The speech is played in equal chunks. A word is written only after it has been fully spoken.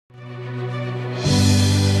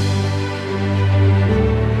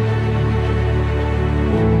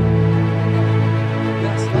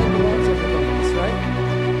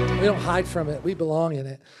hide from it. We belong in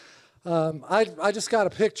it. I just got a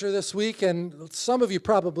picture this week, and some of you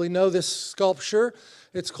probably know this sculpture.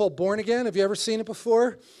 It's called Born Again. Have you ever seen it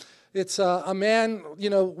before? It's a man,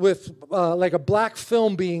 with like a black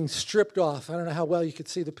film being stripped off. I don't know how well you could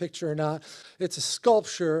see the picture or not. It's a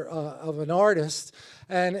sculpture of an artist,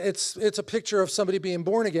 and it's a picture of somebody being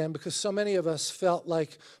born again, because so many of us felt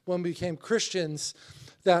like when we became Christians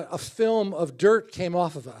that a film of dirt came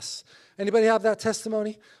off of us. Anybody have that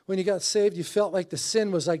testimony? When you got saved, you felt like the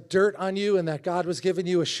sin was like dirt on you and that God was giving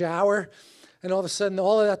you a shower. And all of a sudden,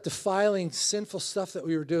 all of that defiling, sinful stuff that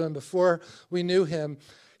we were doing before we knew him,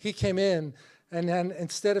 he came in, and then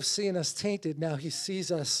instead of seeing us tainted, now he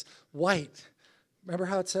sees us white. Remember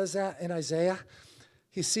how it says that in Isaiah?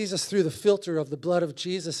 He sees us through the filter of the blood of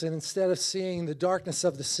Jesus, and instead of seeing the darkness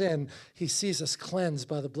of the sin, he sees us cleansed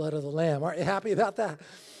by the blood of the Lamb. Aren't you happy about that?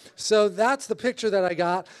 So that's the picture that I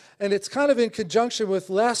got, and it's kind of in conjunction with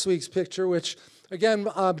last week's picture, which, again,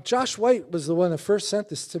 Josh White was the one that first sent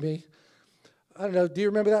this to me. I don't know, do you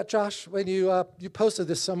remember that, Josh? When you posted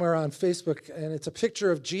this somewhere on Facebook, and it's a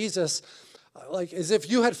picture of Jesus, like as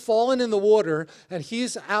if you had fallen in the water, and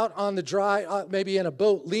he's out on the dry, maybe in a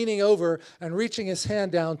boat, leaning over and reaching his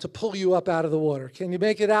hand down to pull you up out of the water. Can you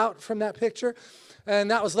make it out from that picture?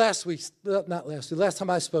 And that was last time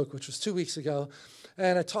I spoke, which was 2 weeks ago.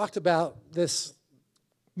 And I talked about this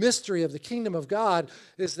mystery of the kingdom of God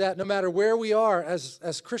is that no matter where we are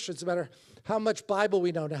as Christians, no matter how much Bible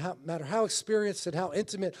we know, no matter how experienced and how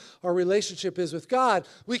intimate our relationship is with God,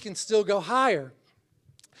 we can still go higher.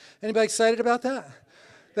 Anybody excited about that?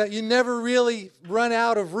 That you never really run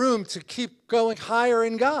out of room to keep going higher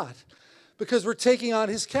in God, because we're taking on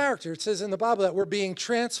his character. It says in the Bible that we're being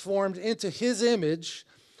transformed into his image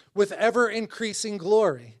with ever-increasing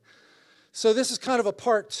glory. So this is kind of a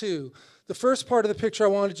part two. The first part of the picture I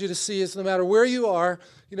wanted you to see is no matter where you are,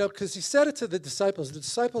 because he said it to the disciples. The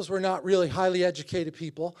disciples were not really highly educated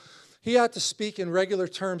people. He had to speak in regular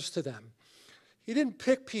terms to them. He didn't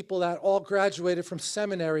pick people that all graduated from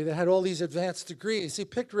seminary that had all these advanced degrees. He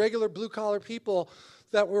picked regular blue-collar people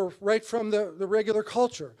that were right from the regular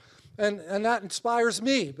culture. And that inspires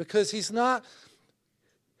me, because he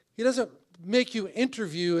doesn't make you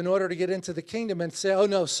interview in order to get into the kingdom and say, oh,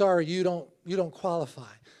 no, sorry, you don't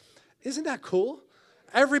qualify. Isn't that cool?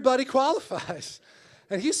 Everybody qualifies.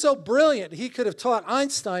 And he's so brilliant, he could have taught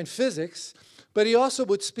Einstein physics, but he also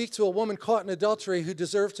would speak to a woman caught in adultery who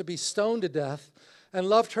deserved to be stoned to death and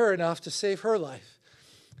loved her enough to save her life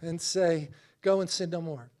and say, go and sin no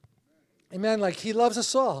more. Amen. Like, he loves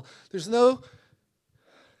us all. There's no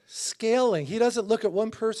scaling. He doesn't look at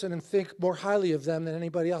one person and think more highly of them than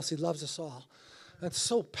anybody else. He loves us all. That's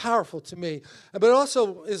so powerful to me. But it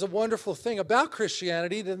also is a wonderful thing about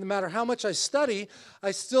Christianity that no matter how much I study,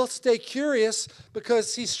 I still stay curious,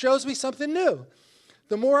 because he shows me something new.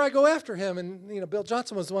 The more I go after him, and Bill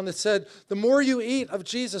Johnson was the one that said, the more you eat of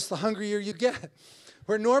Jesus, the hungrier you get.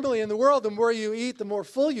 Where normally in the world, the more you eat, the more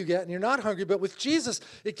full you get, and you're not hungry. But with Jesus,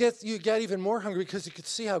 you get even more hungry, because you can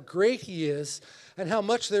see how great he is and how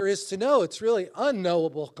much there is to know. It's really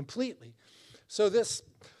unknowable completely. So this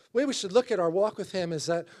way we should look at our walk with him is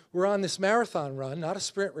that we're on this marathon run, not a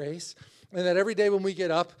sprint race, and that every day when we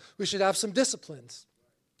get up, we should have some disciplines.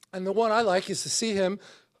 And the one I like is to see him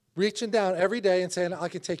reaching down every day and saying, I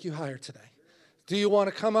can take you higher today. Do you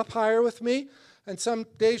want to come up higher with me? And some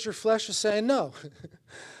days your flesh is saying, no,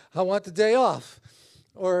 I want the day off.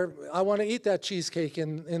 Or I want to eat that cheesecake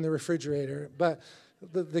in the refrigerator. But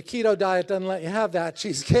the keto diet doesn't let you have that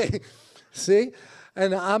cheesecake. See?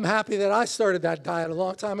 And I'm happy that I started that diet a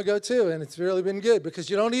long time ago too, and it's really been good, because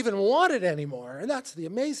you don't even want it anymore. And that's the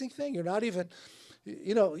amazing thing. You're not even,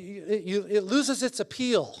 it loses its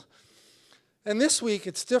appeal. And this week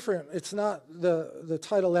it's different. It's not, the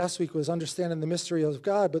title last week was Understanding the Mystery of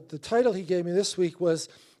God, but the title he gave me this week was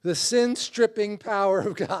The Sin-Stripping Power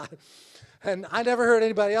of God. And I never heard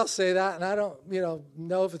anybody else say that, and I don't,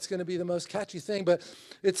 know if it's going to be the most catchy thing, but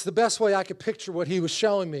it's the best way I could picture what he was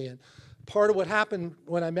showing me. And part of what happened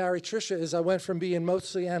when I married Tricia is I went from being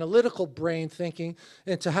mostly analytical brain thinking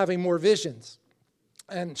into having more visions.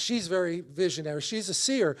 And she's very visionary. She's a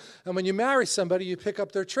seer. And when you marry somebody, you pick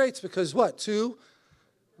up their traits, because what? Two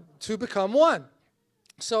become one.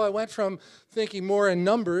 So I went from thinking more in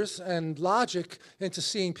numbers and logic into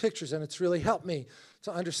seeing pictures, and it's really helped me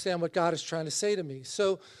to understand what God is trying to say to me.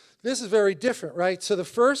 So this is very different, right? So the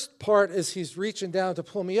first part is he's reaching down to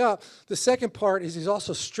pull me up. The second part is he's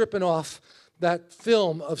also stripping off that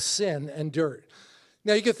film of sin and dirt.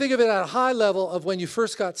 Now, you can think of it at a high level of when you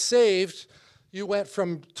first got saved, you went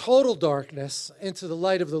from total darkness into the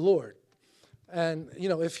light of the Lord. And,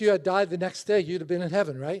 if you had died the next day, you'd have been in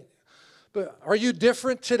heaven, right? But are you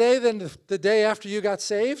different today than the day after you got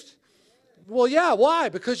saved? Well, yeah. Why?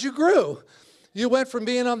 Because you grew. You went from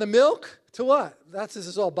being on the milk to what? This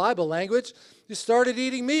is all Bible language. You started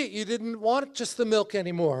eating meat. You didn't want just the milk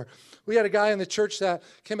anymore. We had a guy in the church that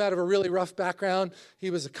came out of a really rough background. He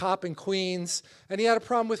was a cop in Queens, and he had a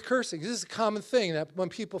problem with cursing. This is a common thing that when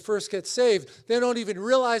people first get saved, they don't even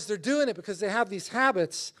realize they're doing it because they have these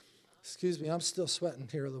habits. Excuse me, I'm still sweating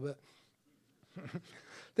here a little bit.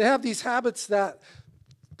 They have these habits that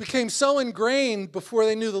became so ingrained before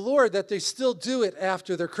they knew the Lord that they still do it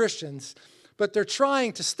after they're Christians, but they're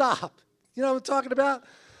trying to stop. You know what I'm talking about?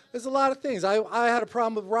 There's a lot of things. I had a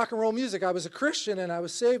problem with rock and roll music. I was a Christian and I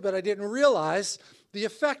was saved, but I didn't realize the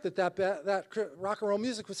effect that rock and roll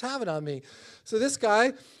music was having on me. So this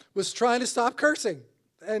guy was trying to stop cursing,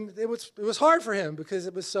 and it was hard for him because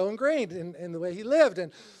it was so ingrained in the way he lived.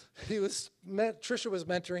 And Tricia was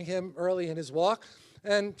mentoring him early in his walk,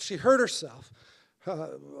 and she hurt herself.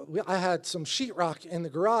 I had some sheetrock in the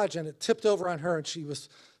garage, and it tipped over on her, and she was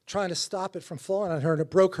trying to stop it from falling on her, and it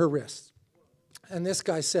broke her wrist. And this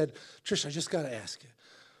guy said, Trish, I just got to ask you,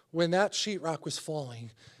 when that sheetrock was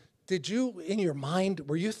falling, did you, in your mind,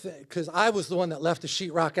 were you, because I was the one that left the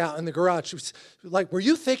sheetrock out in the garage, she was like, were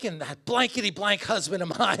you thinking that blankety-blank husband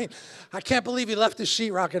of mine, I can't believe he left the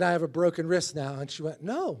sheetrock and I have a broken wrist now? And she went,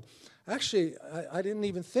 no, actually, I didn't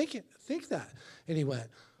even think that. And he went,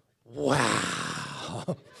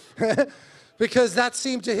 wow. Because that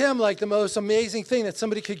seemed to him like the most amazing thing that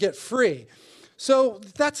somebody could get free. So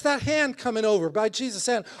that's that hand coming over by Jesus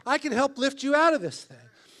saying, I can help lift you out of this thing.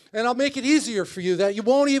 And I'll make it easier for you that you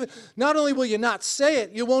won't even, not only will you not say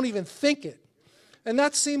it, you won't even think it. And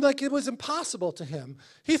that seemed like it was impossible to him.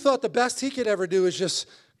 He thought the best he could ever do is just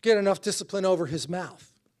get enough discipline over his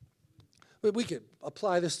mouth. But we could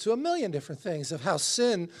apply this to a million different things of how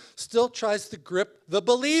sin still tries to grip the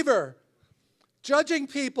believer. Judging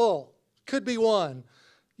people could be one.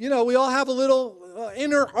 You know, we all have a little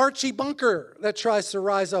inner Archie Bunker that tries to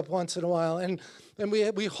rise up once in a while. And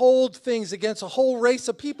we hold things against a whole race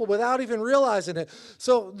of people without even realizing it.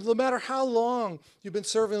 So no matter how long you've been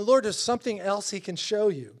serving the Lord, there's something else he can show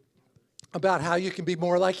you about how you can be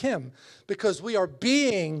more like him. Because we are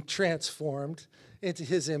being transformed into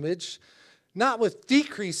his image, not with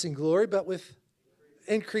decreasing glory, but with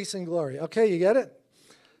increasing glory. Okay, you get it?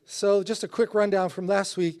 So just a quick rundown from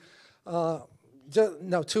last week.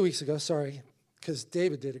 2 weeks ago, sorry, because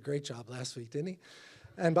David did a great job last week, didn't he?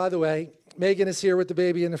 And by the way, Megan is here with the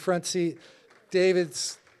baby in the front seat.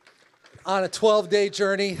 David's on a 12-day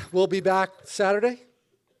journey. We'll be back Saturday?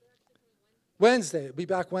 Wednesday. We'll be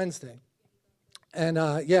back Wednesday. And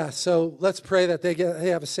so let's pray that they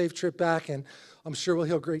have a safe trip back, and I'm sure we'll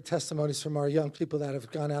hear great testimonies from our young people that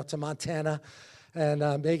have gone out to Montana. And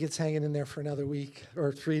Megan's hanging in there for another week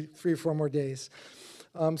or three or four more days.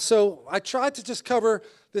 So I tried to just cover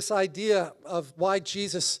this idea of why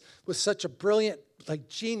Jesus was such a brilliant,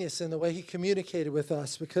 genius in the way he communicated with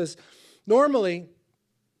us. Because normally,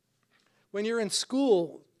 when you're in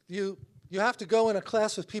school, you have to go in a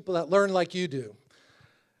class with people that learn like you do.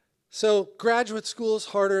 So graduate school is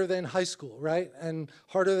harder than high school, right? And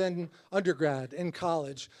harder than undergrad in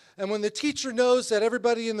college. And when the teacher knows that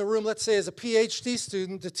everybody in the room, let's say is a PhD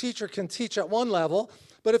student, the teacher can teach at one level.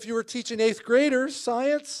 But if you were teaching 8th graders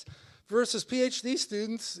science versus PhD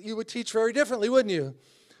students, you would teach very differently, wouldn't you?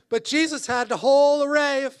 But Jesus had the whole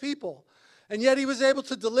array of people. And yet he was able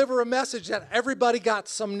to deliver a message that everybody got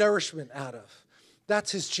some nourishment out of.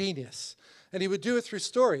 That's his genius. And he would do it through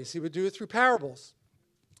stories. He would do it through parables.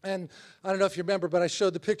 And I don't know if you remember, but I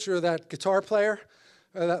showed the picture of that guitar player,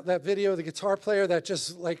 that video of the guitar player that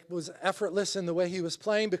just was effortless in the way he was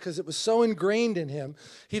playing because it was so ingrained in him,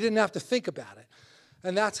 he didn't have to think about it.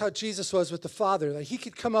 And that's how Jesus was with the Father. That he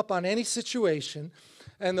could come up on any situation,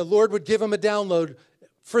 and the Lord would give him a download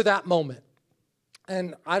for that moment.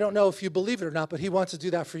 And I don't know if you believe it or not, but he wants to do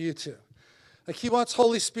that for you too. He wants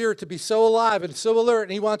Holy Spirit to be so alive and so alert,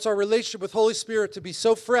 and he wants our relationship with Holy Spirit to be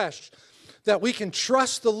so fresh that we can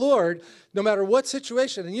trust the Lord no matter what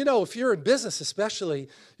situation. And if you're in business especially,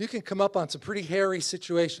 you can come up on some pretty hairy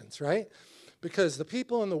situations, right? Because the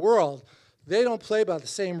people in the world, they don't play by the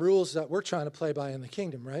same rules that we're trying to play by in the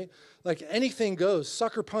kingdom, right? Anything goes.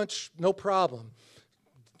 Sucker punch, no problem.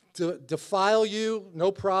 Defile you,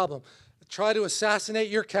 no problem. Try to assassinate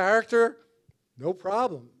your character, no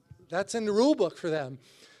problem. That's in the rule book for them.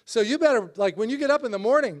 So you better, when you get up in the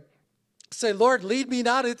morning, say, Lord, lead me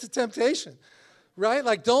not into temptation,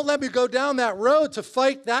 right? Don't let me go down that road to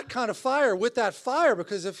fight that kind of fire with that fire,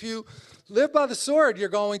 because if you live by the sword, you're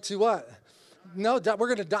going to what? No, we're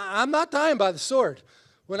going to die. I'm not dying by the sword.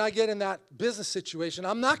 when I get in that business situation,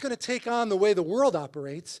 I'm not going to take on the way the world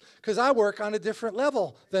operates because I work on a different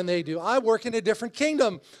level than they do. I work in a different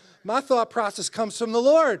kingdom. My thought process comes from the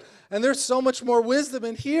Lord, and there's so much more wisdom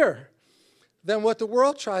in here than what the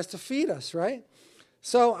world tries to feed us, right?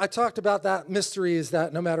 So I talked about that mystery is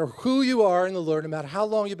that no matter who you are in the Lord, no matter how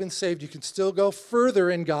long you've been saved, you can still go further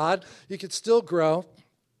in God. You can still grow.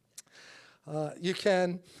 You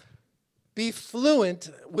can be fluent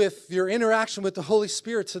with your interaction with the Holy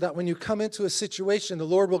Spirit so that when you come into a situation, the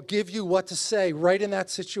Lord will give you what to say right in that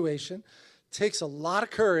situation. It takes a lot of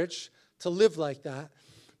courage to live like that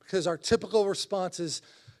because our typical response is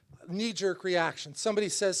knee-jerk reaction. Somebody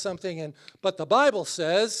says something, but the Bible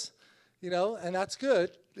says, and that's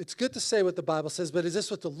good. It's good to say what the Bible says, but is this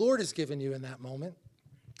what the Lord has given you in that moment?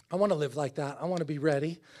 I want to live like that. I want to be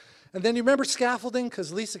ready. And then you remember scaffolding?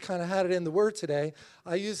 Because Lisa kind of had it in the Word today.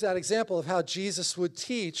 I used that example of how Jesus would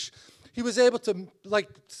teach. He was able to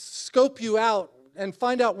scope you out and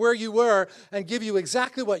find out where you were and give you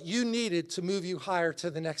exactly what you needed to move you higher to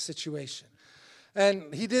the next situation.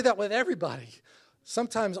 And he did that with everybody.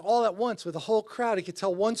 Sometimes all at once with a whole crowd. He could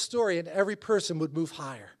tell one story and every person would move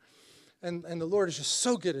higher. And the Lord is just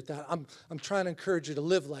so good at that. I'm trying to encourage you to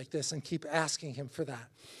live like this and keep asking him for that.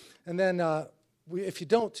 And then if you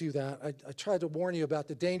don't do that, I tried to warn you about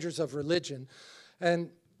the dangers of religion.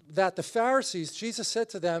 And that the Pharisees, Jesus said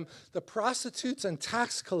to them, the prostitutes and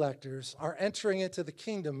tax collectors are entering into the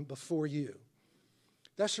kingdom before you.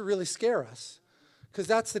 That should really scare us because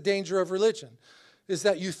that's the danger of religion, is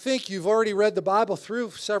that you think you've already read the Bible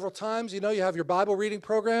through several times. You have your Bible reading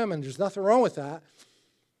program, and there's nothing wrong with that.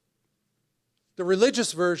 The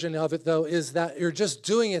religious version of it, though, is that you're just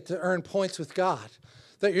doing it to earn points with God,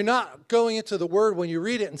 that you're not going into the Word when you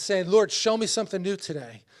read it and saying, Lord, show me something new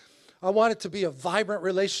today. I want it to be a vibrant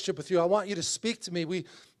relationship with you. I want you to speak to me. We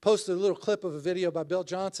posted a little clip of a video by Bill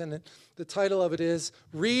Johnson, and the title of it is,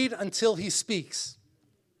 Read Until He Speaks.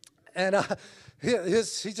 And he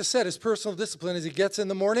just said his personal discipline is he gets in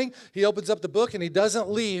the morning, he opens up the book, and he doesn't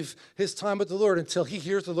leave his time with the Lord until he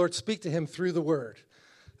hears the Lord speak to him through the Word.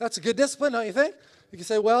 That's a good discipline, don't you think? You can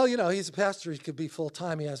say, well, he's a pastor. He could be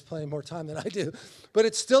full-time. He has plenty more time than I do. But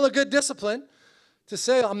it's still a good discipline to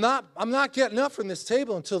say, I'm not getting up from this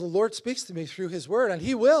table until the Lord speaks to me through his Word. And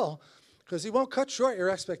he will, because he won't cut short your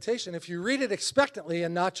expectation if you read it expectantly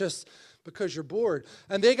and not just because you're bored.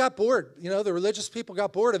 And they got bored. The religious people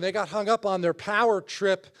got bored, and they got hung up on their power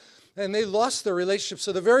trip, and they lost their relationship.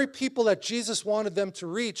 So the very people that Jesus wanted them to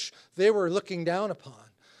reach, they were looking down upon.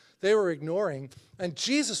 They were ignoring, and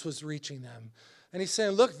Jesus was reaching them. And he's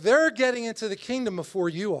saying, look, they're getting into the kingdom before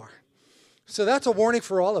you are. So that's a warning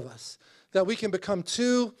for all of us, that we can become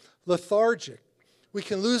too lethargic. We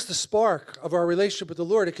can lose the spark of our relationship with the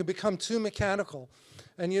Lord. It can become too mechanical.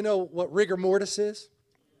 And you know what rigor mortis is?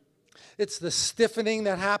 It's the stiffening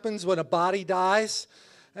that happens when a body dies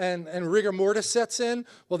and rigor mortis sets in.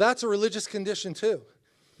 Well, that's a religious condition too.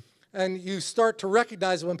 And you start to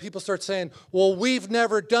recognize when people start saying, well, we've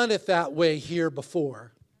never done it that way here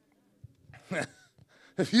before.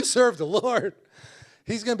 If you serve the Lord,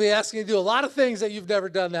 he's going to be asking you to do a lot of things that you've never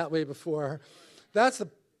done that way before. That's the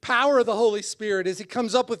power of the Holy Spirit, is he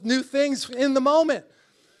comes up with new things in the moment.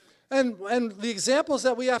 And the examples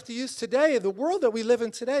that we have to use today, the world that we live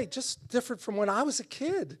in today, just different from when I was a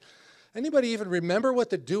kid. Anybody even remember what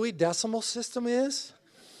the Dewey Decimal System is?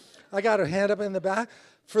 I got a hand up in the back.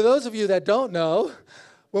 For those of you that don't know,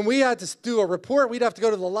 when we had to do a report, we'd have to go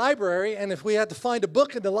to the library, and if we had to find a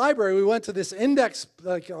book in the library, we went to this index,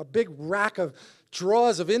 like a big rack of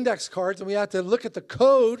drawers of index cards, and we had to look at the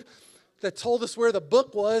code that told us where the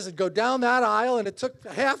book was and go down that aisle, and it took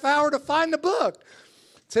a half hour to find the book.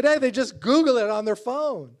 Today, they just Google it on their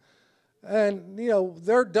phone, and,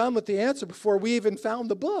 they're done with the answer before we even found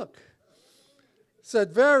the book. It's a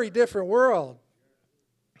very different world,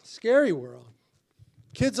 scary world.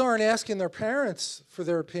 Kids aren't asking their parents for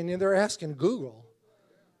their opinion. They're asking Google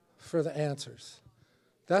for the answers.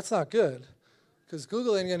 That's not good, because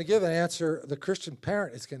Google ain't going to give an answer the Christian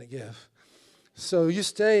parent is going to give. So you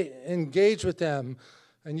stay engaged with them,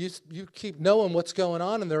 and you keep knowing what's going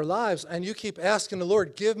on in their lives, and you keep asking the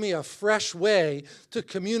Lord, give me a fresh way to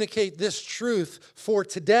communicate this truth for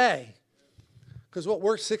today. Because what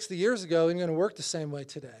worked 60 years ago isn't going to work the same way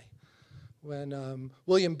today. When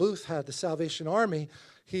William Booth had the Salvation Army,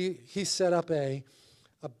 he set up a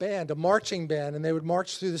band, a marching band, and they would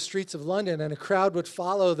march through the streets of London, and a crowd would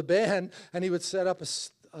follow the band, and he would set up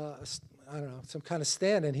some kind of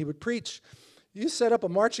stand, and he would preach. You set up a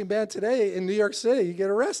marching band today in New York City, you get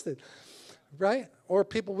arrested, right? Or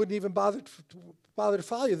people wouldn't even bother bother to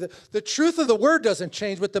follow you. The truth of the word doesn't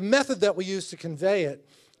change, but the method that we use to convey it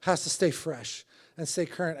has to stay fresh and stay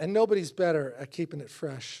current. And nobody's better at keeping it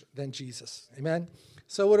fresh than Jesus. Amen?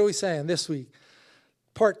 So what are we saying this week?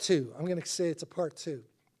 Part 2. I'm going to say it's a part 2.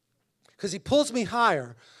 Because he pulls me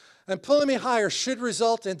higher. And pulling me higher should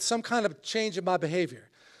result in some kind of change in my behavior.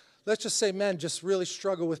 Let's just say men just really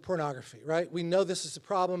struggle with pornography, right? We know this is a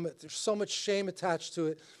problem. There's so much shame attached to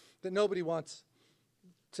it that nobody wants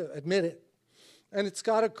to admit it. And it's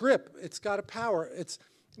got a grip. It's got a power.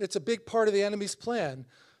 It's a big part of the enemy's plan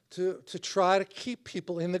to try to keep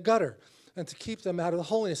people in the gutter and to keep them out of the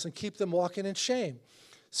holiness and keep them walking in shame.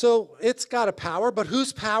 So it's got a power, but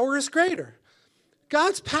whose power is greater?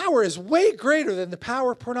 God's power is way greater than the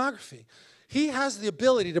power of pornography. He has the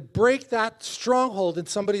ability to break that stronghold in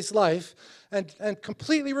somebody's life and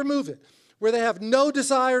completely remove it, where they have no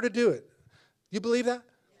desire to do it. You believe that?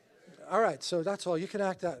 All right, so that's all. You can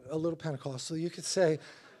act that a little Pentecostal. You could say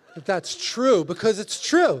that that's true because it's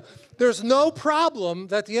true. There's no problem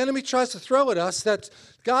that the enemy tries to throw at us that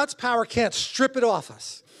God's power can't strip it off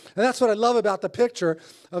us. And that's what I love about the picture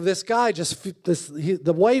of this guy.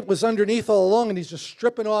 The white was underneath all along, and he's just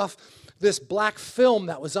stripping off this black film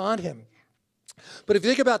that was on him. But if you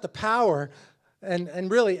think about the power,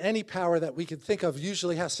 and really any power that we could think of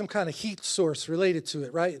usually has some kind of heat source related to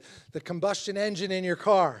it, right? The combustion engine in your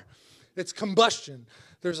car. It's combustion.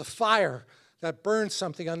 There's a fire that burns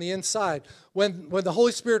something on the inside. When the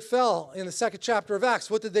Holy Spirit fell in the 2nd chapter of Acts,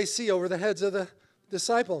 what did they see over the heads of the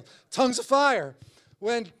disciples? Tongues of fire.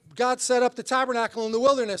 When God set up the tabernacle in the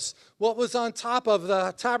wilderness, what was on top of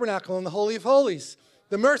the tabernacle in the Holy of Holies?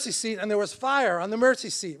 The mercy seat, and there was fire on the mercy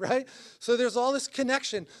seat, right? So there's all this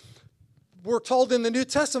connection. We're told in the New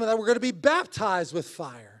Testament that we're going to be baptized with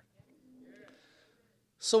fire.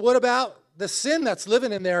 So what about the sin that's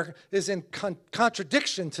living in there is in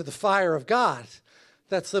contradiction to the fire of God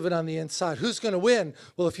that's living on the inside. Who's going to win?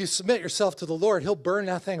 Well, if you submit yourself to the Lord, he'll burn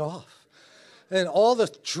that thing off. And all the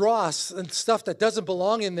dross and stuff that doesn't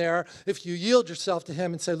belong in there, if you yield yourself to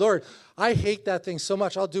him and say, Lord, I hate that thing so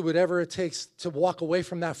much, I'll do whatever it takes to walk away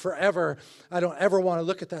from that forever. I don't ever want to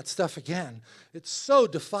look at that stuff again. It's so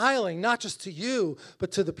defiling, not just to you,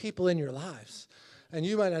 but to the people in your lives. And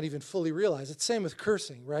you might not even fully realize. It's the same with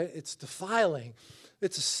cursing, right? It's defiling.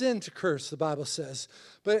 It's a sin to curse, the Bible says.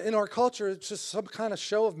 But in our culture, it's just some kind of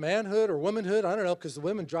show of manhood or womanhood. I don't know, because the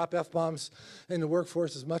women drop F-bombs in the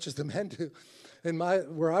workforce as much as the men do,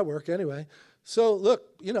 where I work anyway. So look,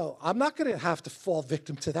 I'm not going to have to fall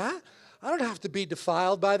victim to that. I don't have to be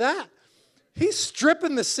defiled by that. He's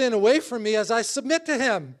stripping the sin away from me as I submit to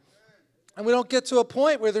him. And we don't get to a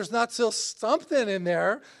point where there's not still something in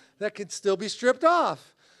there that can still be stripped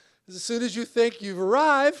off. As soon as you think you've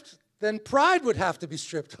arrived, then pride would have to be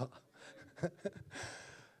stripped off.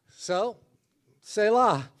 So,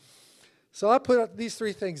 Selah. So I put these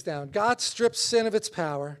 3 things down. God strips sin of its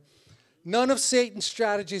power. None of Satan's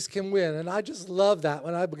strategies can win. And I just love that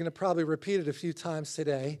one. I'm going to probably repeat it a few times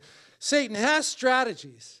today. Satan has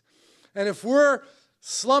strategies. And if we're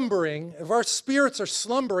slumbering, if our spirits are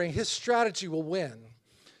slumbering, his strategy will win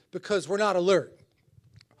because we're not alert.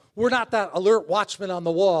 We're not that alert watchman on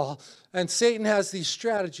the wall, and Satan has these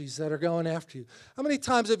strategies that are going after you. How many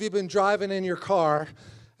times have you been driving in your car,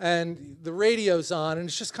 and the radio's on, and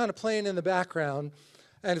it's just kind of playing in the background,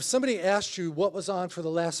 and if somebody asked you what was on for the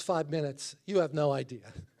last 5 minutes, you have no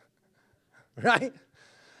idea, right?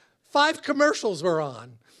 5 commercials were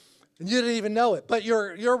on, and you didn't even know it, but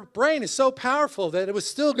your brain is so powerful that it was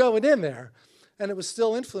still going in there, and it was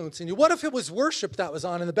still influencing you. What if it was worship that was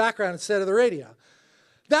on in the background instead of the radio?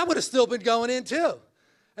 That would have still been going in too.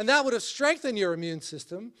 And that would have strengthened your immune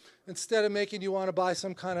system instead of making you want to buy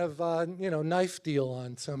some kind of, knife deal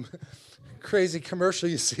on some crazy commercial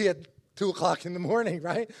you see at 2 o'clock in the morning,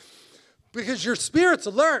 right? Because your spirit's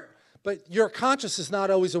alert, but your conscious is not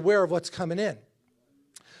always aware of what's coming in.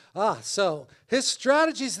 So his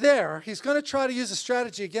strategy's there. He's going to try to use a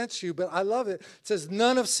strategy against you, but I love it. It says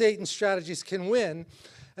none of Satan's strategies can win.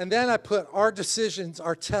 And then I put our decisions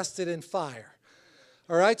are tested in fire.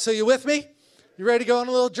 All right, so you with me? You ready to go on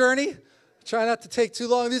a little journey? Try not to take too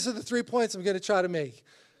long. These are the 3 points I'm going to try to make.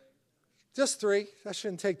 Just 3. That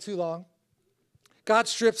shouldn't take too long. God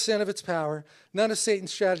strips sin of its power. None of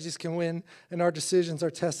Satan's strategies can win, and our decisions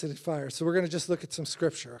are tested in fire. So we're going to just look at some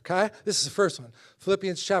scripture, okay? This is the first one,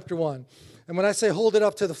 Philippians chapter 1. And when I say hold it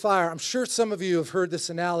up to the fire, I'm sure some of you have heard this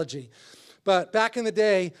analogy. But back in the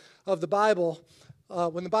day of the Bible,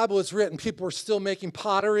 when the Bible was written, people were still making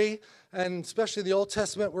pottery. And especially in the Old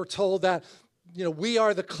Testament, we're told that, we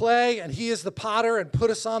are the clay and he is the potter and put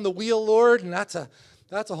us on the wheel, Lord. And that's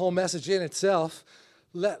a whole message in itself.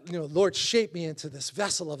 Lord, shape me into this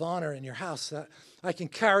vessel of honor in your house that I can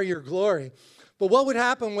carry your glory. But what would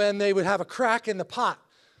happen when they would have a crack in the pot?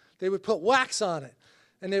 They would put wax on it,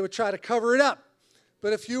 and they would try to cover it up.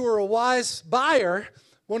 But if you were a wise buyer,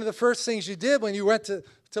 one of the first things you did when you went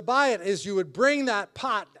to buy it is you would bring that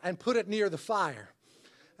pot and put it near the fire.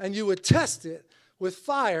 And you would test it with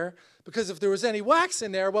fire, because if there was any wax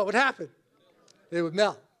in there, what would happen? It would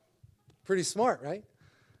melt. Pretty smart, right?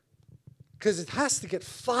 Because it has to get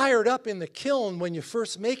fired up in the kiln when you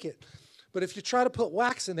first make it. But if you try to put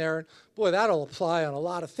wax in there, boy, that'll apply on a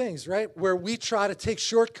lot of things, right? Where we try to take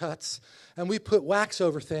shortcuts and we put wax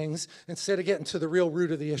over things instead of getting to the real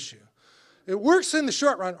root of the issue. It works in the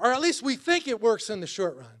short run, or at least we think it works in the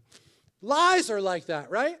short run. Lies are like that,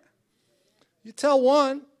 right? You tell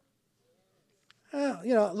one,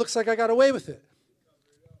 it looks like I got away with it.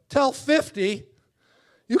 Tell 50,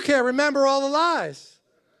 you can't remember all the lies.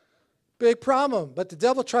 Big problem. But the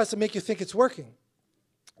devil tries to make you think it's working.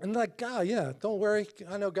 And like, God, yeah, don't worry.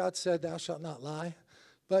 I know God said thou shalt not lie,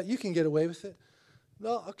 but you can get away with it.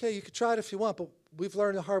 No, okay, you can try it if you want, but we've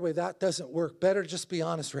learned the hard way that doesn't work. Better just be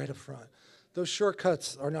honest right up front. Those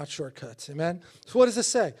shortcuts are not shortcuts, amen? So what does it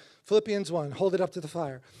say? Philippians 1, hold it up to the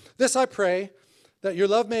fire. This I pray, that your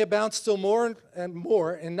love may abound still more and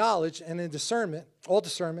more in knowledge and in discernment, all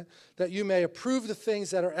discernment, that you may approve the things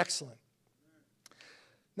that are excellent.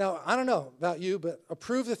 Now, I don't know about you, but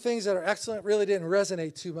approve the things that are excellent really didn't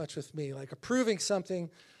resonate too much with me. Like approving something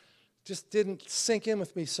just didn't sink in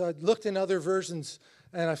with me. So I looked in other versions,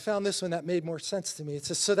 and I found this one that made more sense to me. It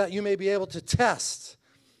says, so that you may be able to test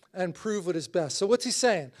and prove what is best. So what's he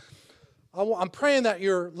saying? I'm praying that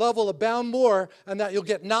your love will abound more and that you'll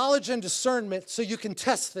get knowledge and discernment so you can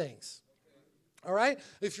test things. All right?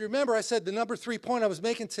 If you remember, I said the number 3 point I was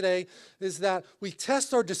making today is that we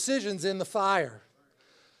test our decisions in the fire.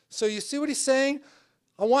 So you see what he's saying?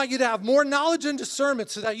 I want you to have more knowledge and discernment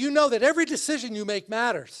so that you know that every decision you make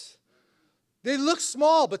matters. They look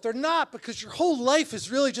small, but they're not, because your whole life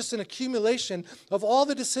is really just an accumulation of all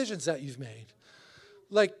the decisions that you've made.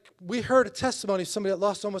 Like, we heard a testimony of somebody that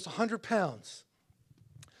lost almost 100 pounds.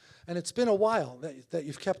 And it's been a while that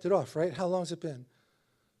you've kept it off, right? How long has it been?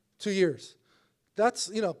 2 years. That's,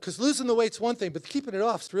 because losing the weight's one thing, but keeping it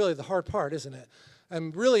off is really the hard part, isn't it?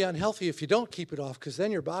 And really unhealthy if you don't keep it off, because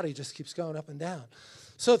then your body just keeps going up and down.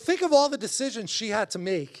 So think of all the decisions she had to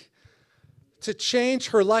make to change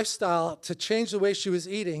her lifestyle, to change the way she was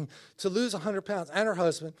eating, to lose 100 pounds, and her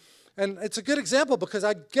husband. And it's a good example because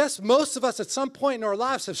I guess most of us at some point in our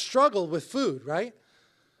lives have struggled with food, right?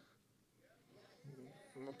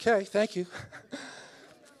 Okay, thank you.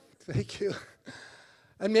 Thank you.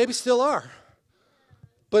 And maybe still are.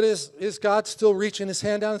 But is God still reaching his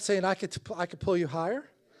hand down and saying, I could pull you higher?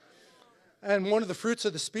 And one of the fruits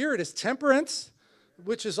of the Spirit is temperance,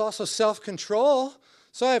 which is also self-control.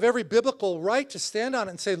 So I have every biblical right to stand on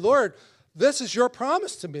it and say, Lord, this is your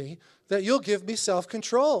promise to me that you'll give me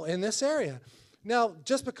self-control in this area. Now,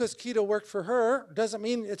 just because keto worked for her doesn't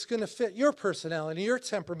mean it's going to fit your personality, your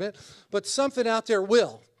temperament, but something out there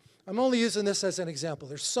will. I'm only using this as an example.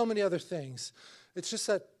 There's so many other things. It's just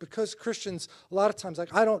that because Christians, a lot of times,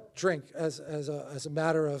 like I don't drink as a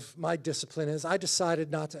matter of my discipline is I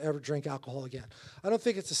decided not to ever drink alcohol again. I don't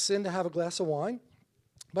think it's a sin to have a glass of wine,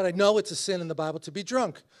 but I know it's a sin in the Bible to be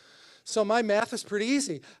drunk. So my math is pretty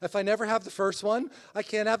easy. If I never have the first one, I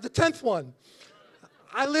can't have the 10th one.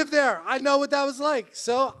 I live there. I know what that was like.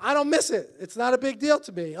 So I don't miss it. It's not a big deal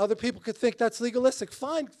to me. Other people could think that's legalistic.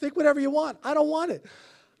 Fine, think whatever you want. I don't want it.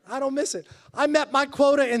 I don't miss it. I met my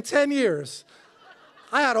quota in 10 years.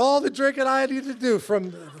 I had all the drinking I needed to do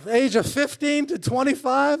from the age of 15 to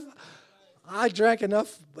 25. I drank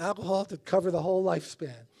enough alcohol to cover the whole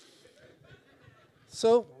lifespan.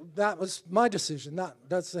 So that was my decision.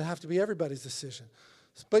 Doesn't have to be everybody's decision.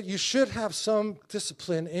 But you should have some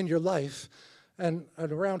discipline in your life. And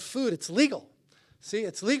around food, it's legal. See,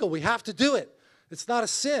 it's legal. We have to do it. It's not a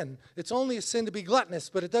sin. It's only a sin to be gluttonous,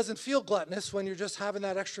 but it doesn't feel gluttonous when you're just having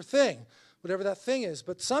that extra thing, whatever that thing is.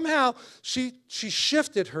 But somehow she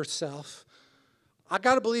shifted herself. I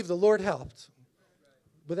got to believe the Lord helped.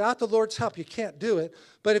 Without the Lord's help, you can't do it.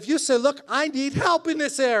 But if you say, look, I need help in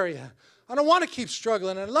this area. I don't want to keep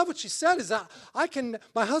struggling. And I love what she said is that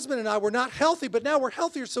my husband and I were not healthy, but now we're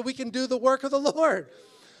healthier so we can do the work of the Lord.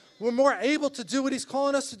 We're more able to do what he's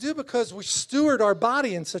calling us to do because we steward our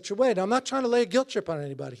body in such a way. Now, I'm not trying to lay a guilt trip on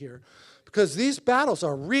anybody here because these battles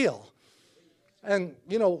are real. And,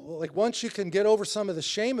 like once you can get over some of the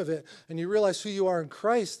shame of it and you realize who you are in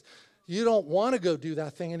Christ, you don't want to go do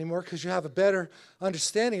that thing anymore because you have a better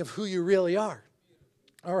understanding of who you really are.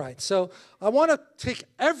 All right, so I want to take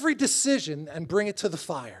every decision and bring it to the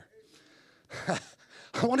fire.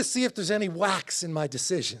 I want to see if there's any wax in my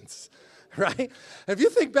decisions, right? If you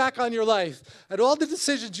think back on your life and all the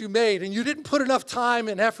decisions you made and you didn't put enough time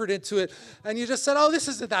and effort into it and you just said, oh, this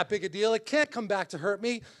isn't that big a deal. It can't come back to hurt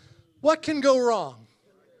me. What can go wrong?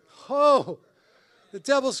 Oh, the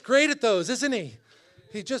devil's great at those, isn't he?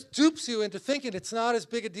 He just dupes you into thinking it's not as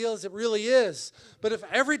big a deal as it really is. But if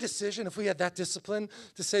every decision, if we had that discipline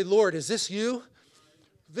to say, Lord, is this you?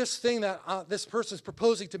 This thing that this person's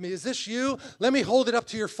proposing to me, is this you? Let me hold it up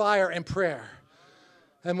to your fire in prayer.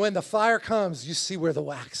 And when the fire comes, you see where the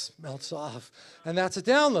wax melts off. And that's a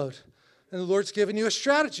download. And the Lord's given you a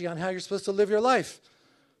strategy on how you're supposed to live your life.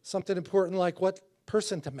 Something important like what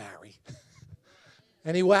person to marry.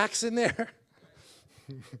 Any wax in there?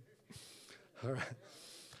 All right.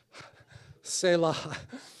 Selah.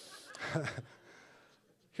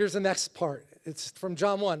 Here's the next part. It's from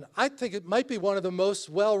John 1. I think it might be one of the most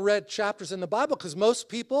well-read chapters in the Bible because most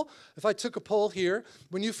people, if I took a poll here,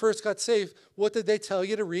 when you first got saved, what did they tell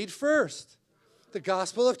you to read first? The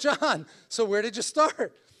Gospel of John. So where did you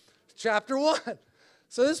start? Chapter 1.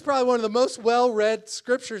 So this is probably one of the most well-read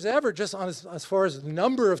scriptures ever, just on as far as the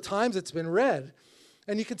number of times it's been read.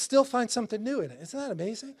 And you can still find something new in it. Isn't that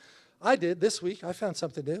amazing? I did this week. I found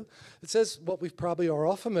something new. It says what we probably are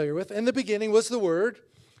all familiar with. In the beginning was the Word.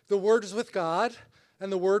 The Word is with God,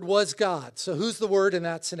 and the Word was God. So who's the Word in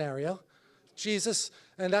that scenario? Jesus,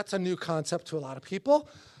 and that's a new concept to a lot of people.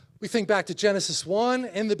 We think back to Genesis 1,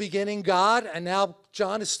 in the beginning, God, and now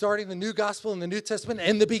John is starting the new gospel in the New Testament.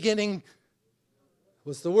 In the beginning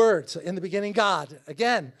was the Word. So in the beginning, God.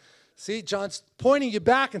 Again, see, John's pointing you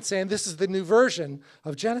back and saying this is the new version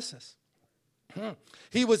of Genesis.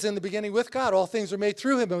 He was in the beginning with God. All things were made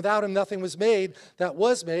through him, and without him nothing was made that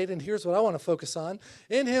was made. And here's what I want to focus on.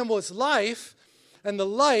 In him was life, and the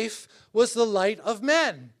life was the light of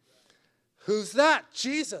men. Who's that?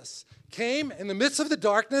 Jesus came in the midst of the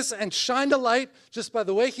darkness and shined a light just by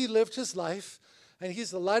the way he lived his life. And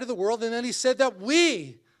he's the light of the world. And then he said that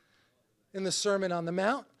we, in the Sermon on the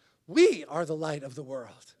Mount, we are the light of the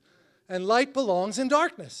world. And light belongs in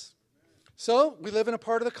darkness. So we live in a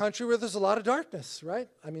part of the country where there's a lot of darkness, right?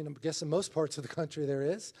 I mean, I guess in most parts of the country there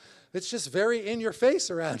is. It's just very in your face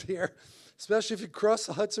around here, especially if you cross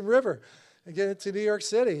the Hudson River and get into New York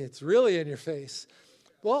City. It's really in your face.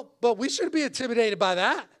 Well, but we shouldn't be intimidated by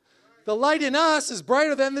that. The light in us is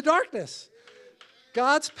brighter than the darkness.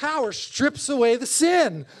 God's power strips away the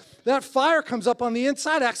sin. That fire comes up on the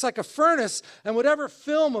inside, acts like a furnace, and whatever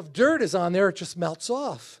film of dirt is on there, it just melts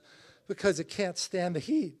off because it can't stand the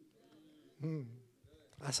heat.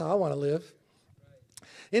 That's how I want to live.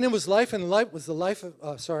 In him was life, and the life was the life of,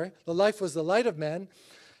 the life was the light of men.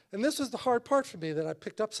 And this was the hard part for me that I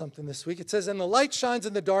picked up something this week. It says, and the light shines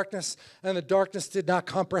in the darkness, and the darkness did not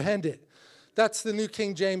comprehend it. That's the New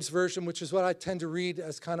King James Version, which is what I tend to read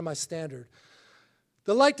as kind of my standard.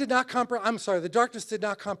 The darkness did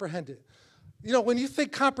not comprehend it. You know, when you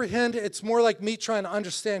think comprehend, it's more like me trying to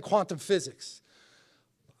understand quantum physics.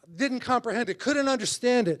 Didn't comprehend it, couldn't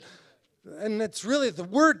understand it. And it's really the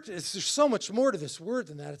word, there's so much more to this word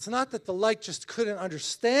than that. It's not that the light just couldn't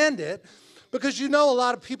understand it, because you know a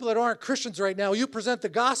lot of people that aren't Christians right now, you present the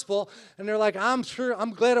gospel, and they're like, I'm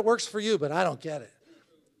glad it works for you, but I don't get it.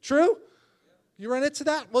 True? You run into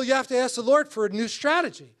that? Well, you have to ask the Lord for a new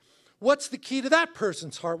strategy. What's the key to that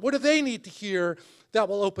person's heart? What do they need to hear that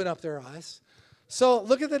will open up their eyes? So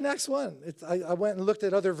look at the next one. I went and looked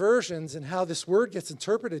at other versions and how this word gets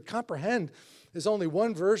interpreted. Comprehend is only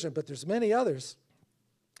one version, but there's many others.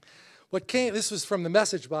 This was from the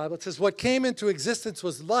Message Bible. It says, what came into existence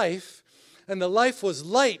was life, and the life was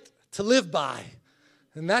light to live by.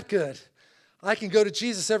 Isn't that good? I can go to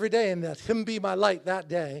Jesus every day and let him be my light that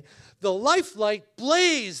day. The life light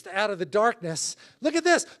blazed out of the darkness. Look at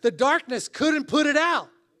this. The darkness couldn't put it out.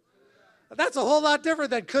 That's a whole lot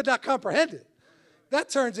different than could not comprehend it. That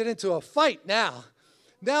turns it into a fight now.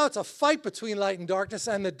 Now it's a fight between light and darkness,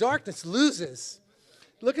 and the darkness loses.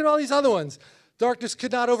 Look at all these other ones. Darkness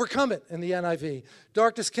could not overcome it in the NIV.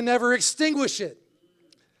 Darkness can never extinguish it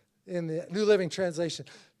in the New Living Translation.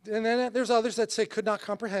 And then there's others that say could not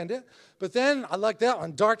comprehend it. But then I like that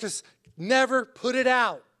one. Darkness never put it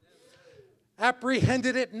out.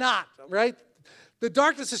 Apprehended it not, right? The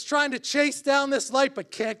darkness is trying to chase down this light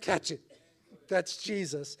but can't catch it. That's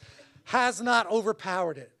Jesus. Has not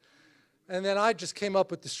overpowered it. And then I just came up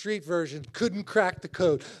with the street version. Couldn't crack the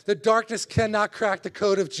code. The darkness cannot crack the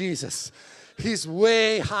code of Jesus. He's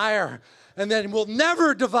way higher. And then we'll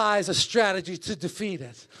never devise a strategy to defeat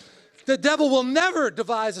it. The devil will never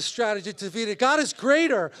devise a strategy to defeat it. God is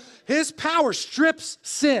greater. His power strips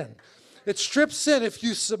sin. It strips sin if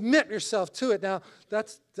you submit yourself to it. Now,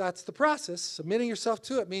 that's the process. Submitting yourself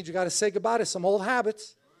to it means you got to say goodbye to some old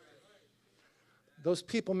habits. Those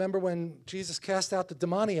people, remember when Jesus cast out the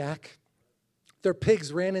demoniac, their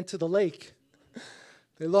pigs ran into the lake.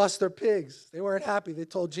 They lost their pigs. They weren't happy. They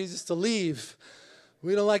told Jesus to leave.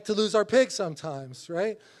 We don't like to lose our pigs sometimes,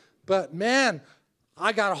 right? But man,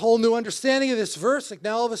 I got a whole new understanding of this verse. Like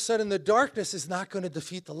now all of a sudden the darkness is not going to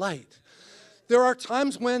defeat the light. There are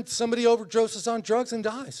times when somebody overdoses on drugs and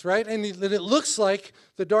dies, right? And it looks like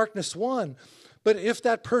the darkness won. But if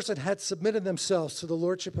that person had submitted themselves to the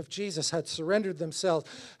Lordship of Jesus, had surrendered themselves,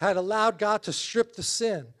 had allowed God to strip the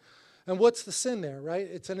sin. And what's the sin there, right?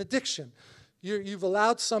 It's an addiction. You've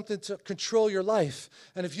allowed something to control your life.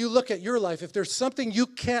 And if you look at your life, if there's something you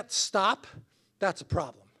can't stop, that's a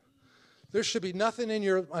problem. There should be nothing in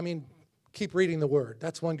your, keep reading the word.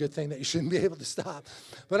 That's one good thing that you shouldn't be able to stop.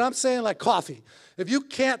 But I'm saying like coffee. If you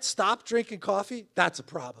can't stop drinking coffee, that's a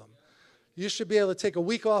problem. You should be able to take a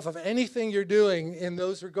week off of anything you're doing in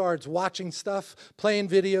those regards, watching stuff, playing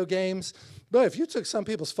video games. But if you took some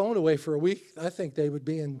people's phone away for a week, I think they would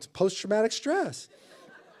be in post-traumatic stress.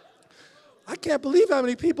 I can't believe how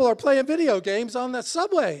many people are playing video games on the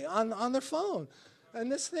subway, on their phone. And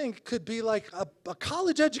this thing could be like a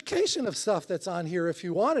college education of stuff that's on here if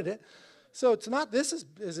you wanted it. So it's not,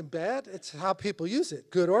 isn't bad. It's how people use it,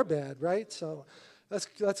 good or bad, right? So let's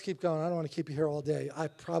keep going. I don't want to keep you here all day. I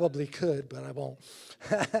probably could, but I won't.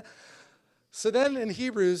 So then in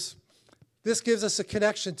Hebrews, this gives us a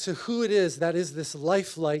connection to who it is that is this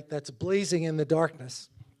life light that's blazing in the darkness.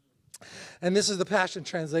 And this is the Passion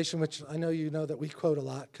Translation, which I know you know that we quote a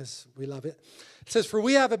lot because we love it. It says, "For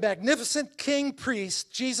we have a magnificent king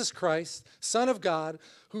priest, Jesus Christ, Son of God,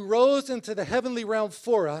 who rose into the heavenly realm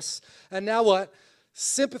for us, and now what?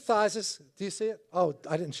 Sympathizes." Do you see it? Oh,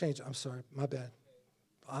 I didn't change it. I'm sorry. My bad.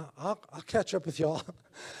 I'll catch up with y'all.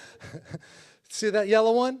 See that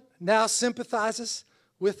yellow one? Now sympathizes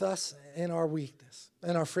with us in our weakness,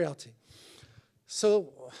 in our frailty.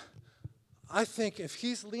 So I think if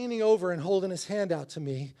he's leaning over and holding his hand out to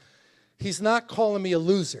me, he's not calling me a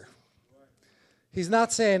loser. He's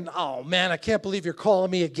not saying, "Oh, man, I can't believe you're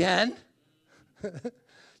calling me again.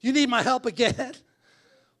 You need my help again."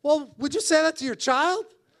 Well, would you say that to your child?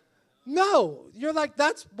 No. You're like,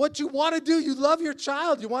 that's what you want to do. You love your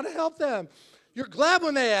child. You want to help them. You're glad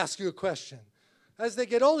when they ask you a question. As they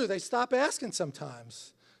get older, they stop asking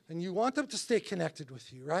sometimes. And you want them to stay connected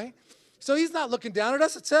with you, right? So he's not looking down at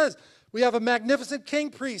us. It says, we have a magnificent king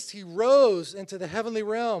priest. He rose into the heavenly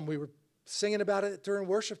realm. We were singing about it during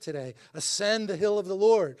worship today. Ascend the hill of the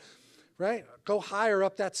Lord, right? Go higher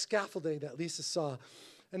up that scaffolding that Lisa saw.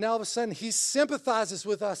 And now all of a sudden, he sympathizes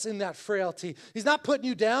with us in that frailty. He's not putting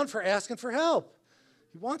you down for asking for help.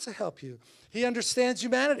 He wants to help you. He understands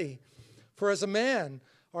humanity. For as a man,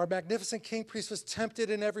 our magnificent king priest was tempted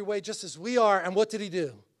in every way just as we are. And what did he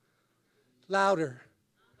do? Louder.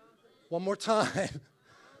 One more time.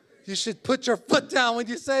 You should put your foot down when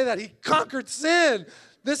you say that. He conquered sin.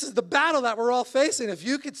 This is the battle that we're all facing. If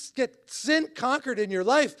you could get sin conquered in your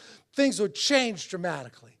life, things would change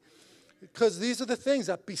dramatically. Because these are the things,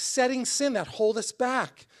 that besetting sin that hold us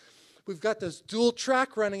back. We've got this dual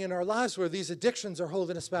track running in our lives where these addictions are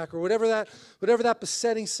holding us back, or whatever that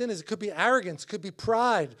besetting sin is. It could be arrogance, it could be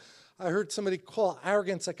pride. I heard somebody call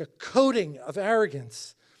arrogance like a coating of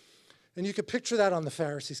arrogance. And you can picture that on the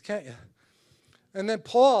Pharisees, can't you? And then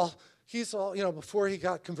Paul, he's all, before he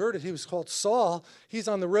got converted, he was called Saul. He's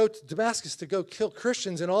on the road to Damascus to go kill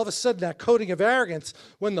Christians. And all of a sudden, that coating of arrogance,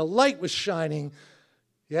 when the light was shining,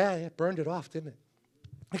 it burned it off, didn't it?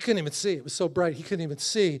 He couldn't even see. It was so bright, he couldn't even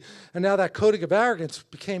see. And now that coating of arrogance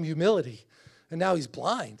became humility. And now he's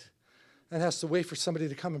blind and has to wait for somebody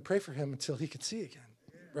to come and pray for him until he can see again,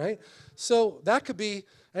 right? So that could be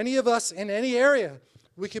any of us in any area.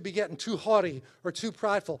 We could be getting too haughty or too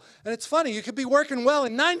prideful. And it's funny, you could be working well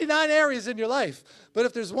in 99 areas in your life. But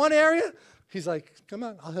if there's one area, he's like, "Come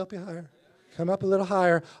on, I'll help you higher. Come up a little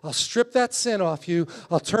higher. I'll strip that sin off you.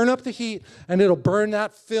 I'll turn up the heat, and it'll burn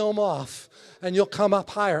that film off, and you'll come up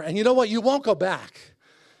higher." And you know what? You won't go back.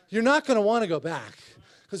 You're not going to want to go back.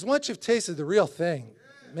 Because once you've tasted the real thing,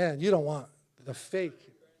 man, you don't want the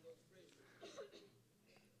fake.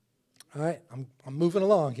 All right, I'm moving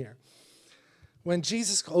along here. When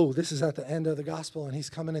Jesus, this is at the end of the gospel, and he's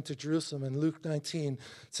coming into Jerusalem in Luke 19. It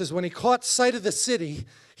says, when he caught sight of the city,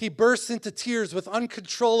 he burst into tears with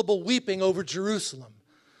uncontrollable weeping over Jerusalem,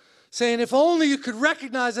 saying, "If only you could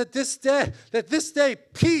recognize that this day,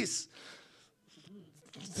 peace,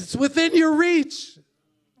 it's within your reach.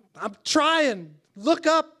 I'm trying. Look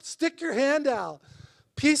up. Stick your hand out.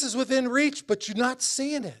 Peace is within reach, but you're not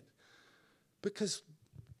seeing it. Because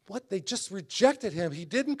what? They just rejected him. He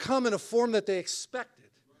didn't come in a form that they expected.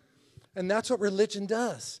 And that's what religion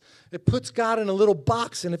does. It puts God in a little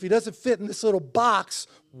box, and if he doesn't fit in this little box,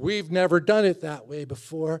 we've never done it that way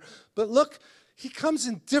before. But look, he comes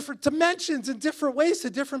in different dimensions, in different ways to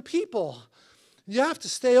different people. You have to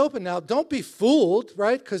stay open now. Don't be fooled,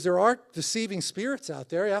 right? Because there are deceiving spirits out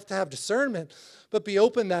there. You have to have discernment, but be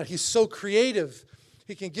open that he's so creative.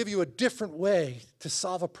 He can give you a different way to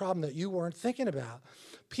solve a problem that you weren't thinking about.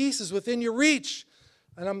 Peace is within your reach.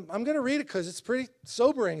 And I'm going to read it because it's pretty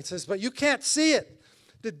sobering. It says, but you can't see it.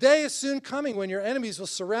 The day is soon coming when your enemies will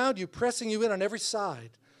surround you, pressing you in on every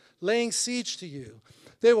side, laying siege to you.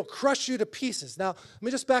 They will crush you to pieces. Now, let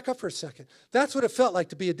me just back up for a second. That's what it felt like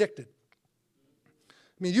to be addicted.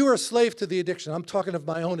 I mean, you were a slave to the addiction. I'm talking of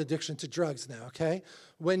my own addiction to drugs now, okay?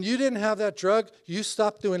 When you didn't have that drug, you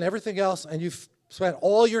stopped doing everything else, and you spent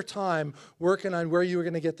all your time working on where you were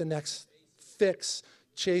going to get the next fix,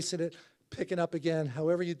 chasing it, picking up again,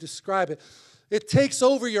 however you describe it. It takes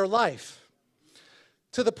over your life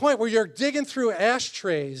to the point where you're digging through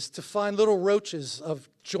ashtrays to find little roaches of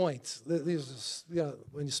joints. These,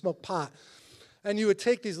 when you smoke pot. And you would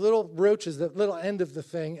take these little roaches, the little end of the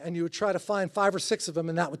thing, and you would try to find 5 or 6 of them,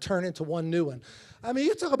 and that would turn into one new one. I mean,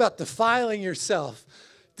 you talk about defiling yourself.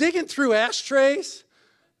 Digging through ashtrays?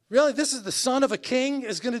 Really, this is the son of a king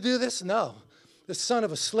is going to do this? No. The son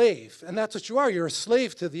of a slave. And that's what you are. You're a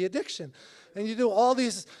slave to the addiction. And you do all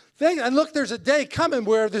these things. And look, there's a day coming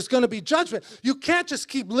where there's going to be judgment. You can't just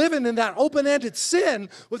keep living in that open-ended sin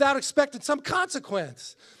without expecting some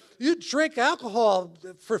consequence. You drink alcohol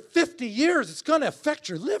for 50 years, it's going to affect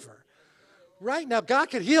your liver. Right? Now, God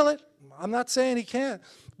can heal it. I'm not saying he can't.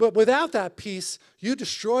 But without that peace, you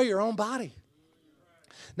destroy your own body.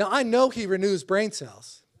 Now, I know he renews brain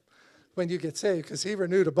cells when you get saved because he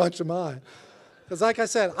renewed a bunch of mine. Because like I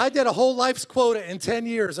said, I did a whole life's quota in 10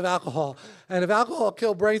 years of alcohol. And if alcohol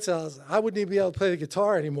killed brain cells, I wouldn't even be able to play the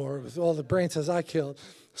guitar anymore with all the brain cells I killed.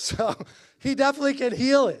 So he definitely can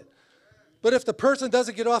heal it. But if the person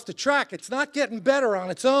doesn't get off the track, it's not getting better on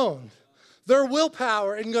its own. Their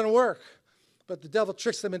willpower isn't going to work. But the devil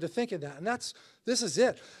tricks them into thinking that. And this is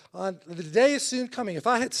it. The day is soon coming. If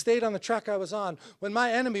I had stayed on the track I was on, when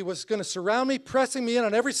my enemy was going to surround me, pressing me in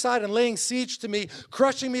on every side and laying siege to me,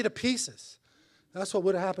 crushing me to pieces. That's what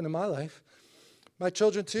would have happened in my life. My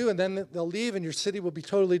children too, and then they'll leave and your city will be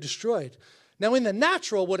totally destroyed. Now in the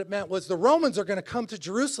natural, what it meant was the Romans are going to come to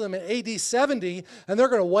Jerusalem in AD 70 and they're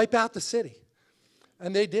going to wipe out the city.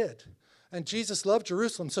 And they did. And Jesus loved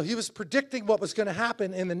Jerusalem, so he was predicting what was going to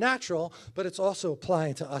happen in the natural, but it's also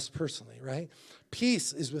applying to us personally, right?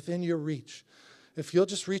 Peace is within your reach. If you'll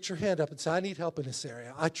just reach your hand up and say, I need help in this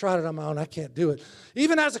area. I tried it on my own. I can't do it.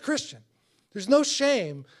 Even as a Christian, there's no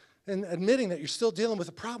shame in admitting that you're still dealing with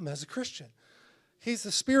a problem as a Christian. He's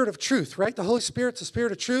the Spirit of truth, right? The Holy Spirit's the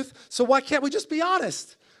Spirit of truth. So why can't we just be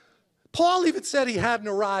honest? Paul even said he hadn't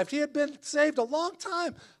arrived. He had been saved a long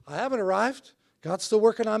time. I haven't arrived. God's still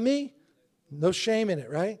working on me. No shame in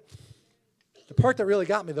it, right? The part that really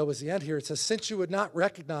got me, though, was the end here. It says, since you would not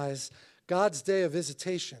recognize God's day of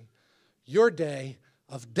visitation, your day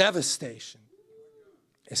of devastation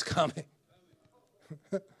is coming.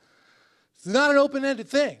 It's not an open-ended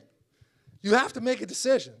thing. You have to make a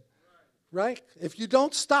decision, right? If you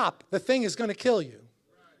don't stop, the thing is going to kill you.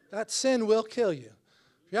 That sin will kill you.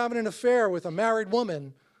 If you're having an affair with a married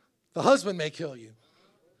woman, the husband may kill you.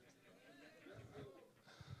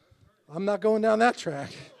 I'm not going down that track.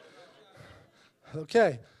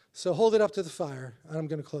 Okay, so hold it up to the fire. And I'm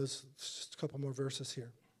going to close just a couple more verses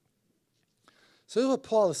here. So this is what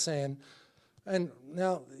Paul is saying. And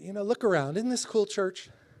now, look around. Isn't this cool, church?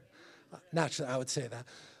 Naturally, I would say that.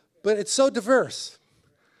 But it's so diverse.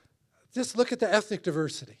 Just look at the ethnic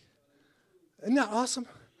diversity. Isn't that awesome?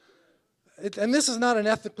 And this is not an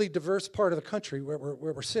ethnically diverse part of the country where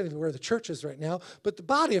we're sitting, where the church is right now, but the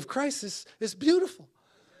body of Christ is beautiful.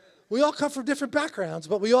 We all come from different backgrounds,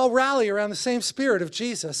 but we all rally around the same Spirit of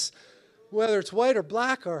Jesus. Whether it's white or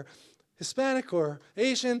black or Hispanic or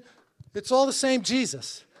Asian, it's all the same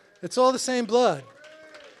Jesus. It's all the same blood.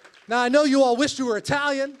 Now, I know you all wish you were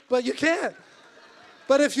Italian, but you can't.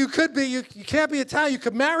 But if you could be, you can't be Italian. You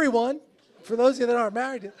could marry one. For those of you that aren't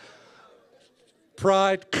married yet.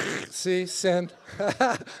 Pride, see, sin.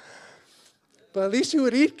 But at least you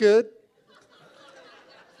would eat good.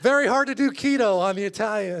 Very hard to do keto on the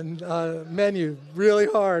Italian menu. Really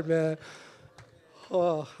hard, man.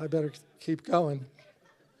 Oh, I better keep going.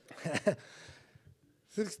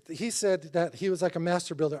 He said that he was like a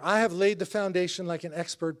master builder. I have laid the foundation like an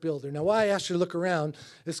expert builder. Now, why I asked you to look around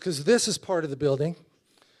is because this is part of the building,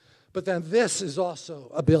 but then this is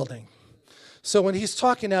also a building. So when he's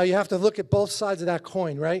talking now, you have to look at both sides of that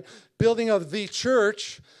coin, right? Building of the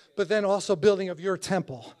church, but then also building of your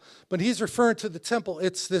temple. But he's referring to the temple.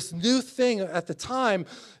 It's this new thing at the time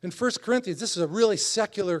in 1 Corinthians. This is a really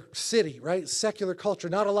secular city, right? Secular culture.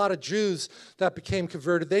 Not a lot of Jews that became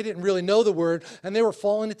converted. They didn't really know the word, and they were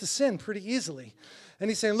falling into sin pretty easily. And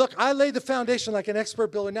he's saying, look, I laid the foundation like an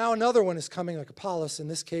expert builder. Now another one is coming, like Apollos in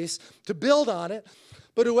this case, to build on it.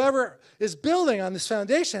 But whoever is building on this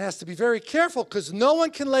foundation has to be very careful, because no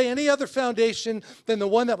one can lay any other foundation than the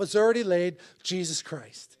one that was already laid, Jesus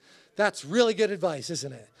Christ. That's really good advice,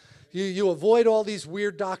 isn't it? You avoid all these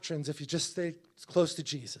weird doctrines if you just stay close to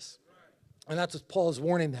Jesus. And that's what Paul is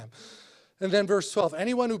warning them. And then verse 12,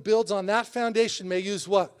 anyone who builds on that foundation may use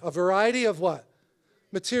what? A variety of what?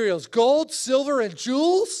 Materials. Gold, silver, and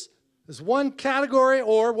jewels is one category,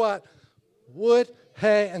 or what? Wood,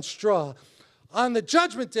 hay, and straw. On the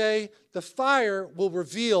judgment day, the fire will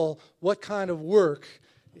reveal what kind of work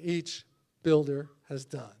each builder has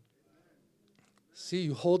done. See,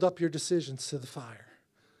 you hold up your decisions to the fire.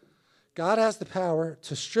 God has the power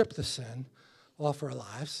to strip the sin off our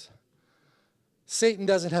lives. Satan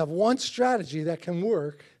doesn't have one strategy that can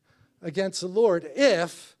work against the Lord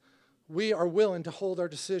if we are willing to hold our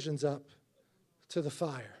decisions up to the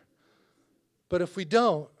fire. But if we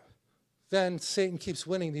don't, then Satan keeps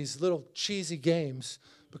winning these little cheesy games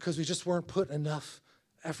because we just weren't putting enough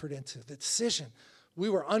effort into the decision. We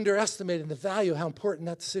were underestimating the value of how important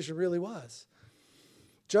that decision really was.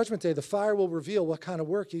 Judgment Day, the fire will reveal what kind of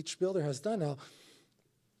work each builder has done. Now,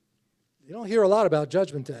 you don't hear a lot about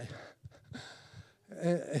Judgment Day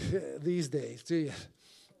these days, do you?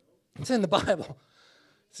 It's in the Bible.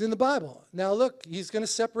 It's in the Bible. Now, look, he's going to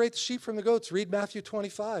separate the sheep from the goats. Read Matthew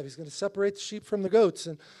 25. He's going to separate the sheep from the goats.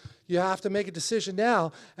 And you have to make a decision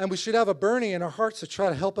now. And we should have a burning in our hearts to try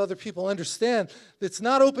to help other people understand that it's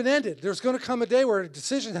not open-ended. There's going to come a day where a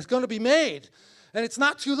decision is going to be made. And it's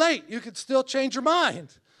not too late. You can still change your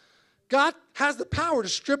mind. God has the power to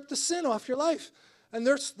strip the sin off your life. And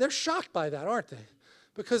they're shocked by that, aren't they?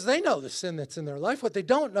 Because they know the sin that's in their life. What they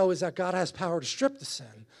don't know is that God has power to strip the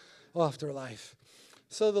sin off their life.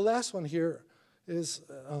 So the last one here is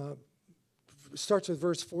starts with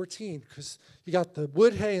verse 14, because you got the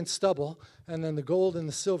wood, hay, and stubble, and then the gold and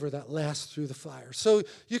the silver that lasts through the fire. So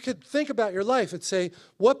you could think about your life and say,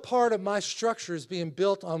 what part of my structure is being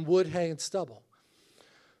built on wood, hay, and stubble?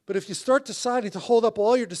 But if you start deciding to hold up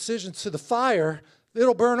all your decisions to the fire,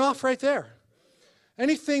 it'll burn off right there.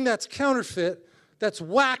 Anything that's counterfeit, that's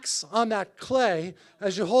wax on that clay,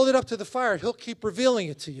 as you hold it up to the fire, he'll keep revealing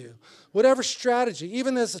it to you. Whatever strategy,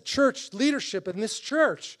 even as a church leadership in this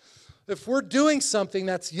church, if we're doing something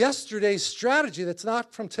that's yesterday's strategy, that's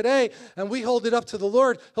not from today, and we hold it up to the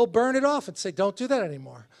Lord, he'll burn it off and say, don't do that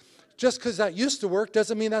anymore. Just because that used to work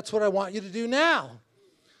doesn't mean that's what I want you to do now.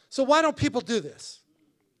 So why don't people do this?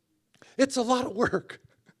 It's a lot of work.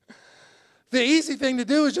 The easy thing to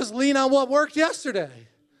do is just lean on what worked yesterday.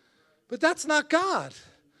 But that's not God.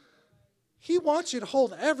 He wants you to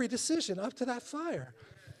hold every decision up to that fire.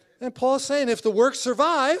 And Paul's saying if the work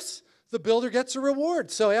survives, the builder gets a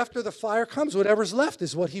reward. So after the fire comes, whatever's left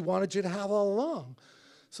is what he wanted you to have all along.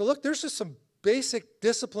 So look, there's just some basic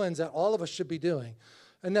disciplines that all of us should be doing.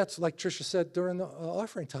 And that's like Tricia said during the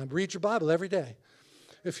offering time. Read your Bible every day.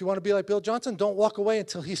 If you want to be like Bill Johnson, don't walk away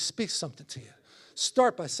until he speaks something to you.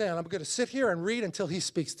 Start by saying, I'm going to sit here and read until he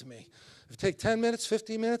speaks to me. If it takes 10 minutes,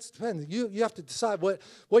 15 minutes, depends. You have to decide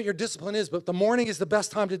what your discipline is. But the morning is the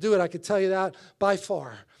best time to do it. I can tell you that by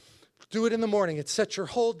far. Do it in the morning. It sets your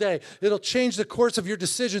whole day. It'll change the course of your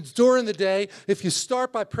decisions during the day. If you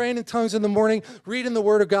start by praying in tongues in the morning, reading the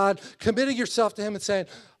Word of God, committing yourself to Him and saying,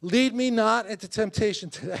 lead me not into temptation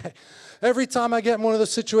today. Every time I get in one of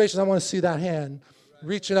those situations, I want to see that hand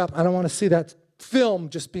reaching up. I don't want to see that film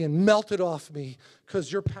just being melted off me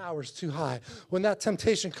because your power is too high. When that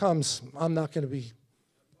temptation comes, I'm not going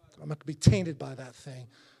to be tainted by that thing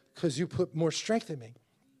because you put more strength in me.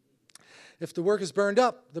 If the work is burned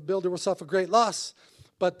up, the builder will suffer great loss,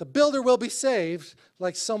 but the builder will be saved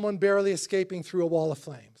like someone barely escaping through a wall of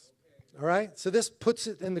flames. All right? So this puts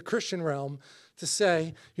it in the Christian realm to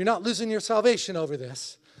say, you're not losing your salvation over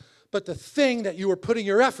this, but the thing that you were putting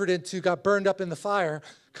your effort into got burned up in the fire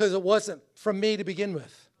because it wasn't from me to begin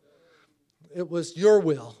with. It was your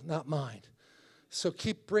will, not mine. So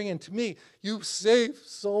keep bringing to me. You save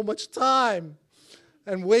so much time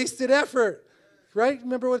and wasted effort. Right?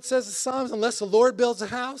 Remember what it says in Psalms? Unless the Lord builds a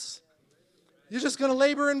house, you're just going to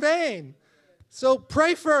labor in vain. So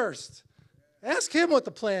pray first. Ask him what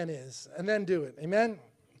the plan is, and then do it. Amen?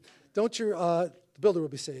 Don't you, the builder will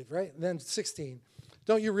be saved, right? And then 16,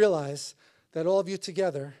 don't you realize that all of you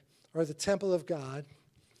together are the temple of God,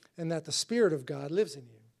 and that the Spirit of God lives in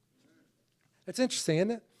you? It's interesting,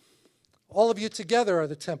 isn't it? All of you together are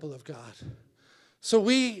the temple of God. So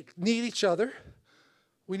we need each other.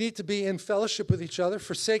 We need to be in fellowship with each other.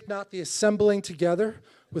 Forsake not the assembling together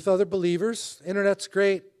with other believers. Internet's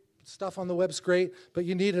great. Stuff on the web's great. But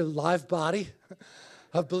you need a live body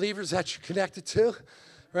of believers that you're connected to.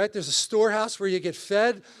 Right? There's a storehouse where you get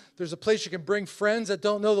fed. There's a place you can bring friends that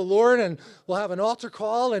don't know the Lord, and we'll have an altar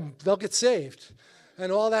call, and they'll get saved.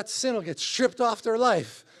 And all that sin will get stripped off their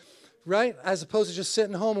life. Right? As opposed to just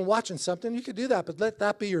sitting home and watching something. You could do that, but let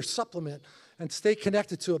that be your supplement and stay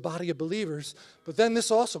connected to a body of believers. But then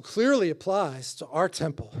this also clearly applies to our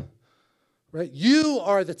temple. Right? You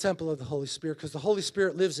are the temple of the Holy Spirit because the Holy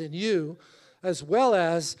Spirit lives in you, as well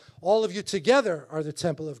as all of you together are the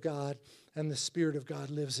temple of God, and the Spirit of God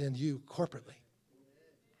lives in you corporately.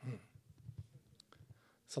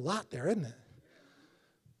 It's a lot there, isn't it?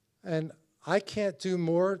 And I can't do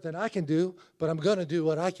more than I can do, but I'm going to do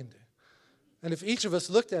what I can do. And if each of us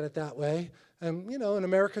looked at it that way, and, in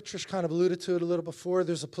America, Trish kind of alluded to it a little before,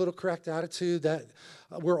 there's a political correct attitude that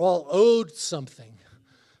we're all owed something,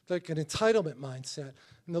 like an entitlement mindset.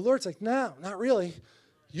 And the Lord's like, no, not really.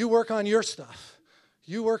 You work on your stuff.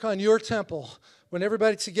 You work on your temple. When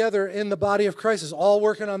everybody together in the body of Christ is all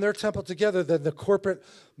working on their temple together, then the corporate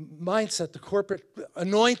mindset, the corporate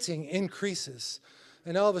anointing increases.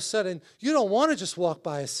 And all of a sudden, you don't want to just walk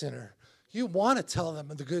by a sinner. You want to tell them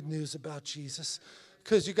the good news about Jesus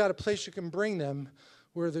because you got a place you can bring them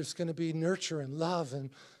where there's going to be nurture and love, and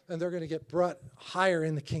they're going to get brought higher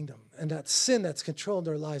in the kingdom. And that sin that's controlling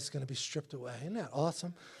their lives is going to be stripped away. Isn't that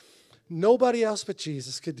awesome? Nobody else but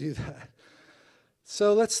Jesus could do that.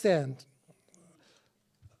 So let's stand.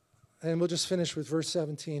 And we'll just finish with verse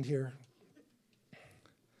 17 here.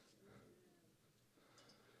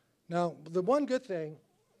 Now, the one good thing,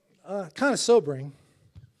 kind of sobering,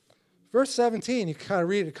 verse 17, you can kind of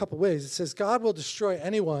read it a couple ways. It says, God will destroy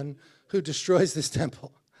anyone who destroys this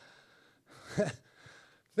temple.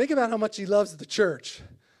 Think about how much he loves the church.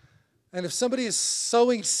 And if somebody is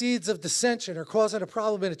sowing seeds of dissension or causing a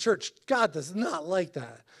problem in a church, God does not like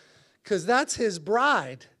that because that's his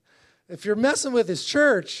bride. If you're messing with his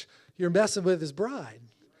church, you're messing with his bride.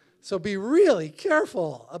 So be really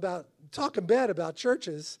careful about talking bad about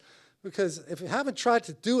churches, because if you haven't tried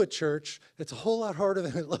to do a church, it's a whole lot harder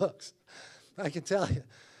than it looks. I can tell you.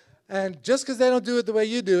 And just because they don't do it the way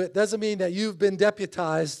you do it doesn't mean that you've been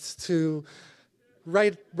deputized to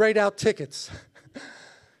write out tickets.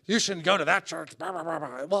 You shouldn't go to that church. Blah, blah, blah,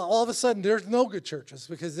 blah. Well, all of a sudden, there's no good churches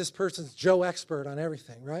because this person's Joe expert on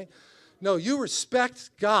everything, right? No, you respect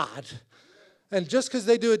God. And just because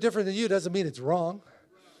they do it different than you doesn't mean it's wrong.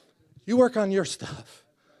 You work on your stuff.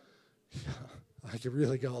 I could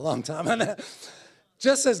really go a long time on that.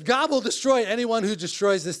 Just says God will destroy anyone who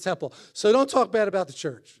destroys this temple. So don't talk bad about the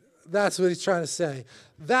church. That's what he's trying to say.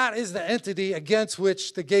 That is the entity against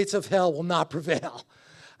which the gates of hell will not prevail.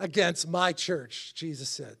 Against my church, Jesus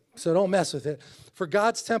said. So don't mess with it. For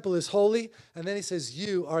God's temple is holy. And then he says,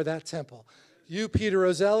 you are that temple. You, Peter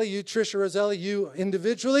Roselle, you, Trisha Roselle, you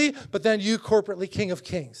individually, but then you corporately, King of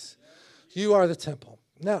Kings. You are the temple.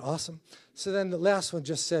 Isn't that awesome? So then the last one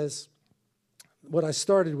just says what I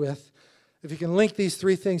started with. If you can link these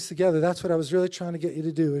three things together, that's what I was really trying to get you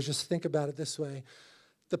to do, is just think about it this way.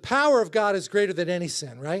 The power of God is greater than any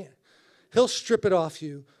sin, right? He'll strip it off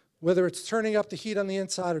you, whether it's turning up the heat on the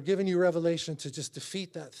inside or giving you revelation to just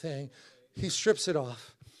defeat that thing. He strips it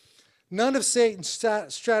off. None of Satan's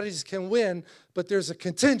strategies can win, but there's a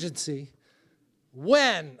contingency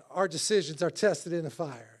when our decisions are tested in the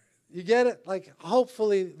fire. You get it? Like,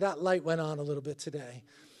 hopefully that light went on a little bit today.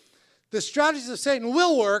 The strategies of Satan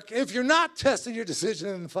will work if you're not testing your decision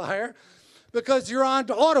in the fire because you're on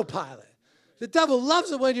autopilot. The devil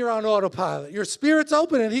loves it when you're on autopilot. Your spirit's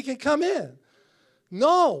open and he can come in.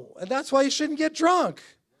 No, and that's why you shouldn't get drunk,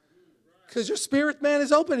 because your spirit man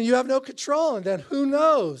is open and you have no control. And then who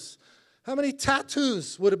knows how many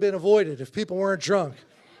tattoos would have been avoided if people weren't drunk.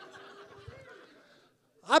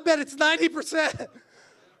 I bet it's 90%.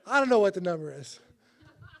 I don't know what the number is.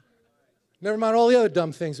 Never mind all the other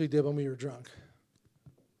dumb things we did when we were drunk.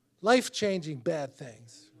 Life-changing bad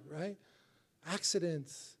things, right?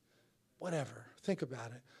 Accidents, whatever. Think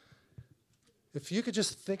about it. If you could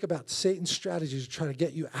just think about Satan's strategies to try to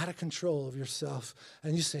get you out of control of yourself,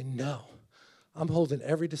 and you say, no, I'm holding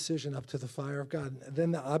every decision up to the fire of God. And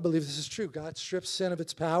then I believe this is true. God strips sin of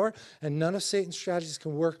its power, and none of Satan's strategies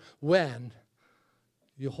can work when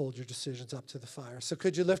you hold your decisions up to the fire. So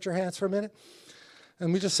could you lift your hands for a minute?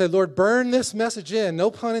 And we just say, Lord, burn this message in. No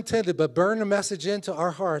pun intended, but burn the message into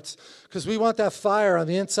our hearts, because we want that fire on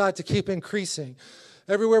the inside to keep increasing.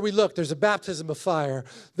 Everywhere we look, there's a baptism of fire.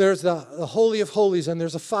 There's the Holy of Holies, and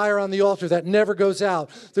there's a fire on the altar that never goes out.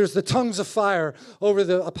 There's the tongues of fire over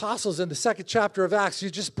the apostles in the 2nd chapter of Acts. You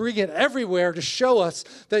just bring it everywhere to show us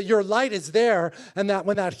that your light is there, and that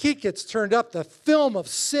when that heat gets turned up, the film of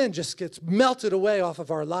sin just gets melted away off of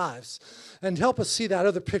our lives. And help us see that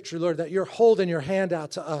other picture, Lord, that you're holding your hand out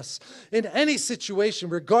to us in any situation,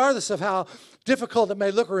 regardless of how difficult it may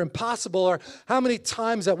look or impossible, or how many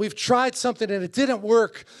times that we've tried something and it didn't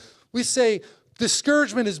work. We say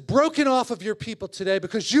discouragement is broken off of your people today,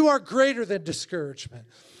 because you are greater than discouragement,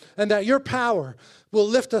 and that your power will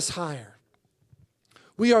lift us higher.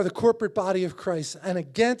 We are the corporate body of Christ, and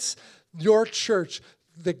against your church,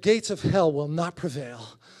 the gates of hell will not prevail.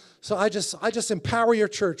 So I just empower your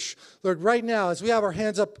church, Lord, right now, as we have our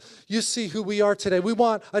hands up, you see who we are today. We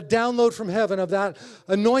want a download from heaven of that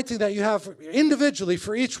anointing that you have individually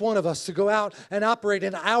for each one of us to go out and operate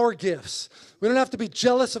in our gifts. We don't have to be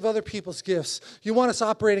jealous of other people's gifts. You want us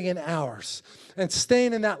operating in ours and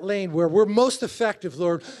staying in that lane where we're most effective,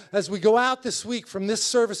 Lord. As we go out this week from this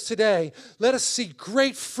service today, let us see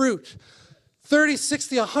great fruit, 30,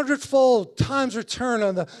 60, 100-fold times return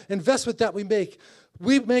on the investment that we make.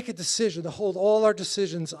 We make a decision to hold all our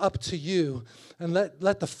decisions up to you, and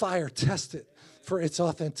let the fire test it for its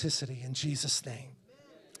authenticity in Jesus' name.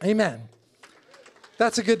 Amen.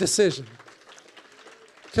 That's a good decision.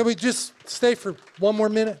 Can we just stay for one more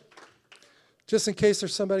minute? Just in case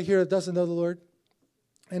there's somebody here that doesn't know the Lord.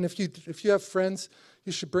 And if you have friends,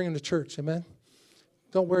 you should bring them to church. Amen.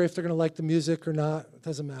 Don't worry if they're going to like the music or not. It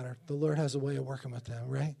doesn't matter. The Lord has a way of working with them,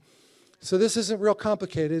 right? So this isn't real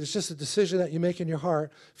complicated. It's just a decision that you make in your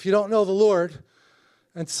heart. If you don't know the Lord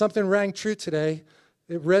and something rang true today,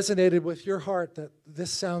 it resonated with your heart that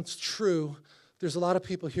this sounds true, there's a lot of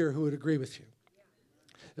people here who would agree with you.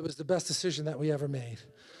 It was the best decision that we ever made.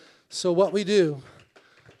 So what we do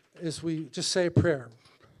is we just say a prayer.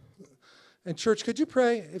 And church, could you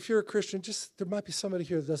pray? If you're a Christian, there might be somebody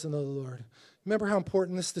here that doesn't know the Lord. Remember how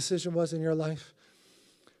important this decision was in your life?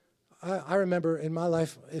 I remember in my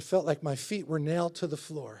life, it felt like my feet were nailed to the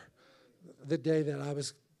floor the day that I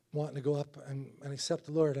was wanting to go up and accept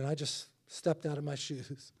the Lord. And I just stepped out of my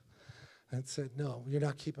shoes and said, no, you're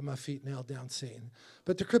not keeping my feet nailed down, Satan.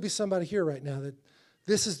 But there could be somebody here right now that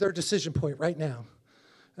this is their decision point right now.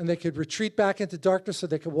 And they could retreat back into darkness, or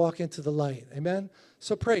they could walk into the light. Amen?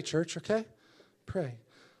 So pray, church, okay? Pray.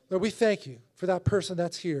 Lord, we thank you for that person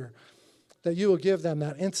that's here, that you will give them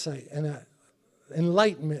that insight and that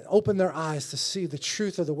enlightenment, open their eyes to see the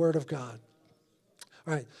truth of the Word of God.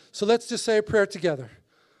 All right, so let's just say a prayer together.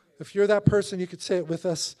 If you're that person, you could say it with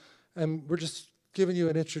us, and we're just giving you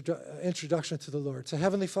an introduction to the Lord. So,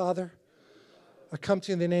 Heavenly Father, I come to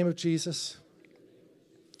you in the name of Jesus.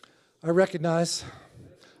 I recognize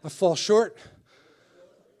I fall short.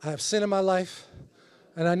 I have sin in my life,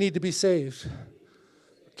 and I need to be saved.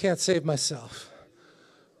 Can't save myself,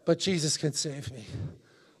 but Jesus can save me.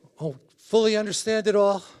 Oh, fully understand it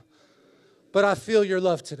all, but I feel your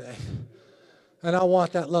love today, and I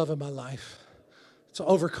want that love in my life to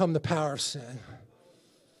overcome the power of sin.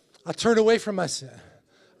 I turn away from my sin.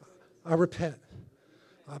 I repent.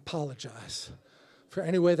 I apologize for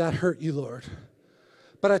any way that hurt you, Lord.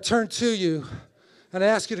 But I turn to you, and I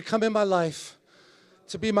ask you to come in my life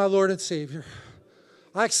to be my Lord and Savior.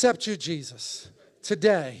 I accept you, Jesus,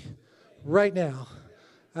 today, right now,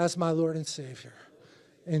 as my Lord and Savior.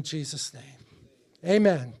 In Jesus' name.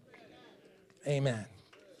 Amen. Amen.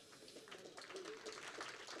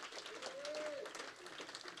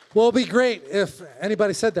 Well, it'd be great if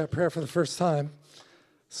anybody said that prayer for the first time.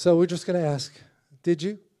 So we're just going to ask, did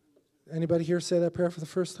you? Anybody here say that prayer for the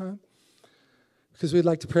first time? Because we'd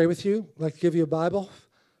like to pray with you, like to give you a Bible,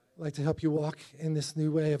 like to help you walk in this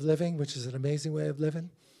new way of living, which is an amazing way of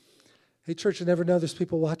living. Hey, church, you never know, there's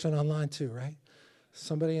people watching online too, right?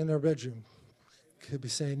 Somebody in their bedroom could be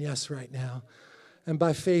saying yes right now. And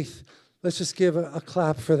by faith, let's just give a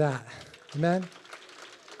clap for that. Amen?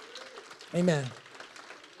 Amen.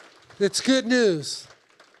 It's good news.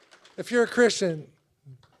 If you're a Christian,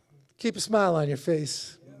 keep a smile on your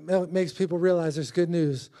face. It makes people realize there's good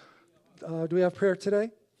news. Do we have prayer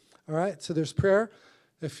today? All right, so there's prayer.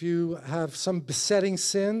 If you have some besetting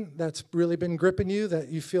sin that's really been gripping you, that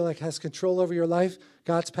you feel like has control over your life,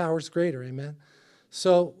 God's power is greater, amen?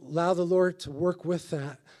 So allow the Lord to work with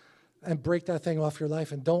that and break that thing off your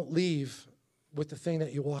life, and don't leave with the thing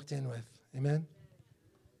that you walked in with, amen?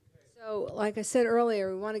 So So, like I said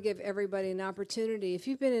earlier, we want to give everybody an opportunity. If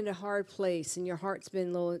you've been in a hard place and your heart's been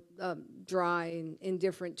a little dry and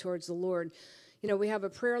indifferent towards the Lord, you know, we have a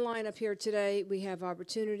prayer line up here today. We have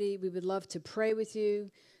opportunity. We would love to pray with you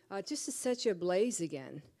just to set you ablaze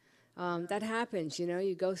again. That happens, you know,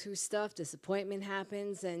 you go through stuff, disappointment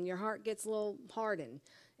happens, and your heart gets a little hardened.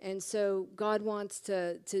 And so God wants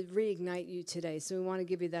to reignite you today. So we want to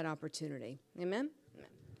give you that opportunity. Amen?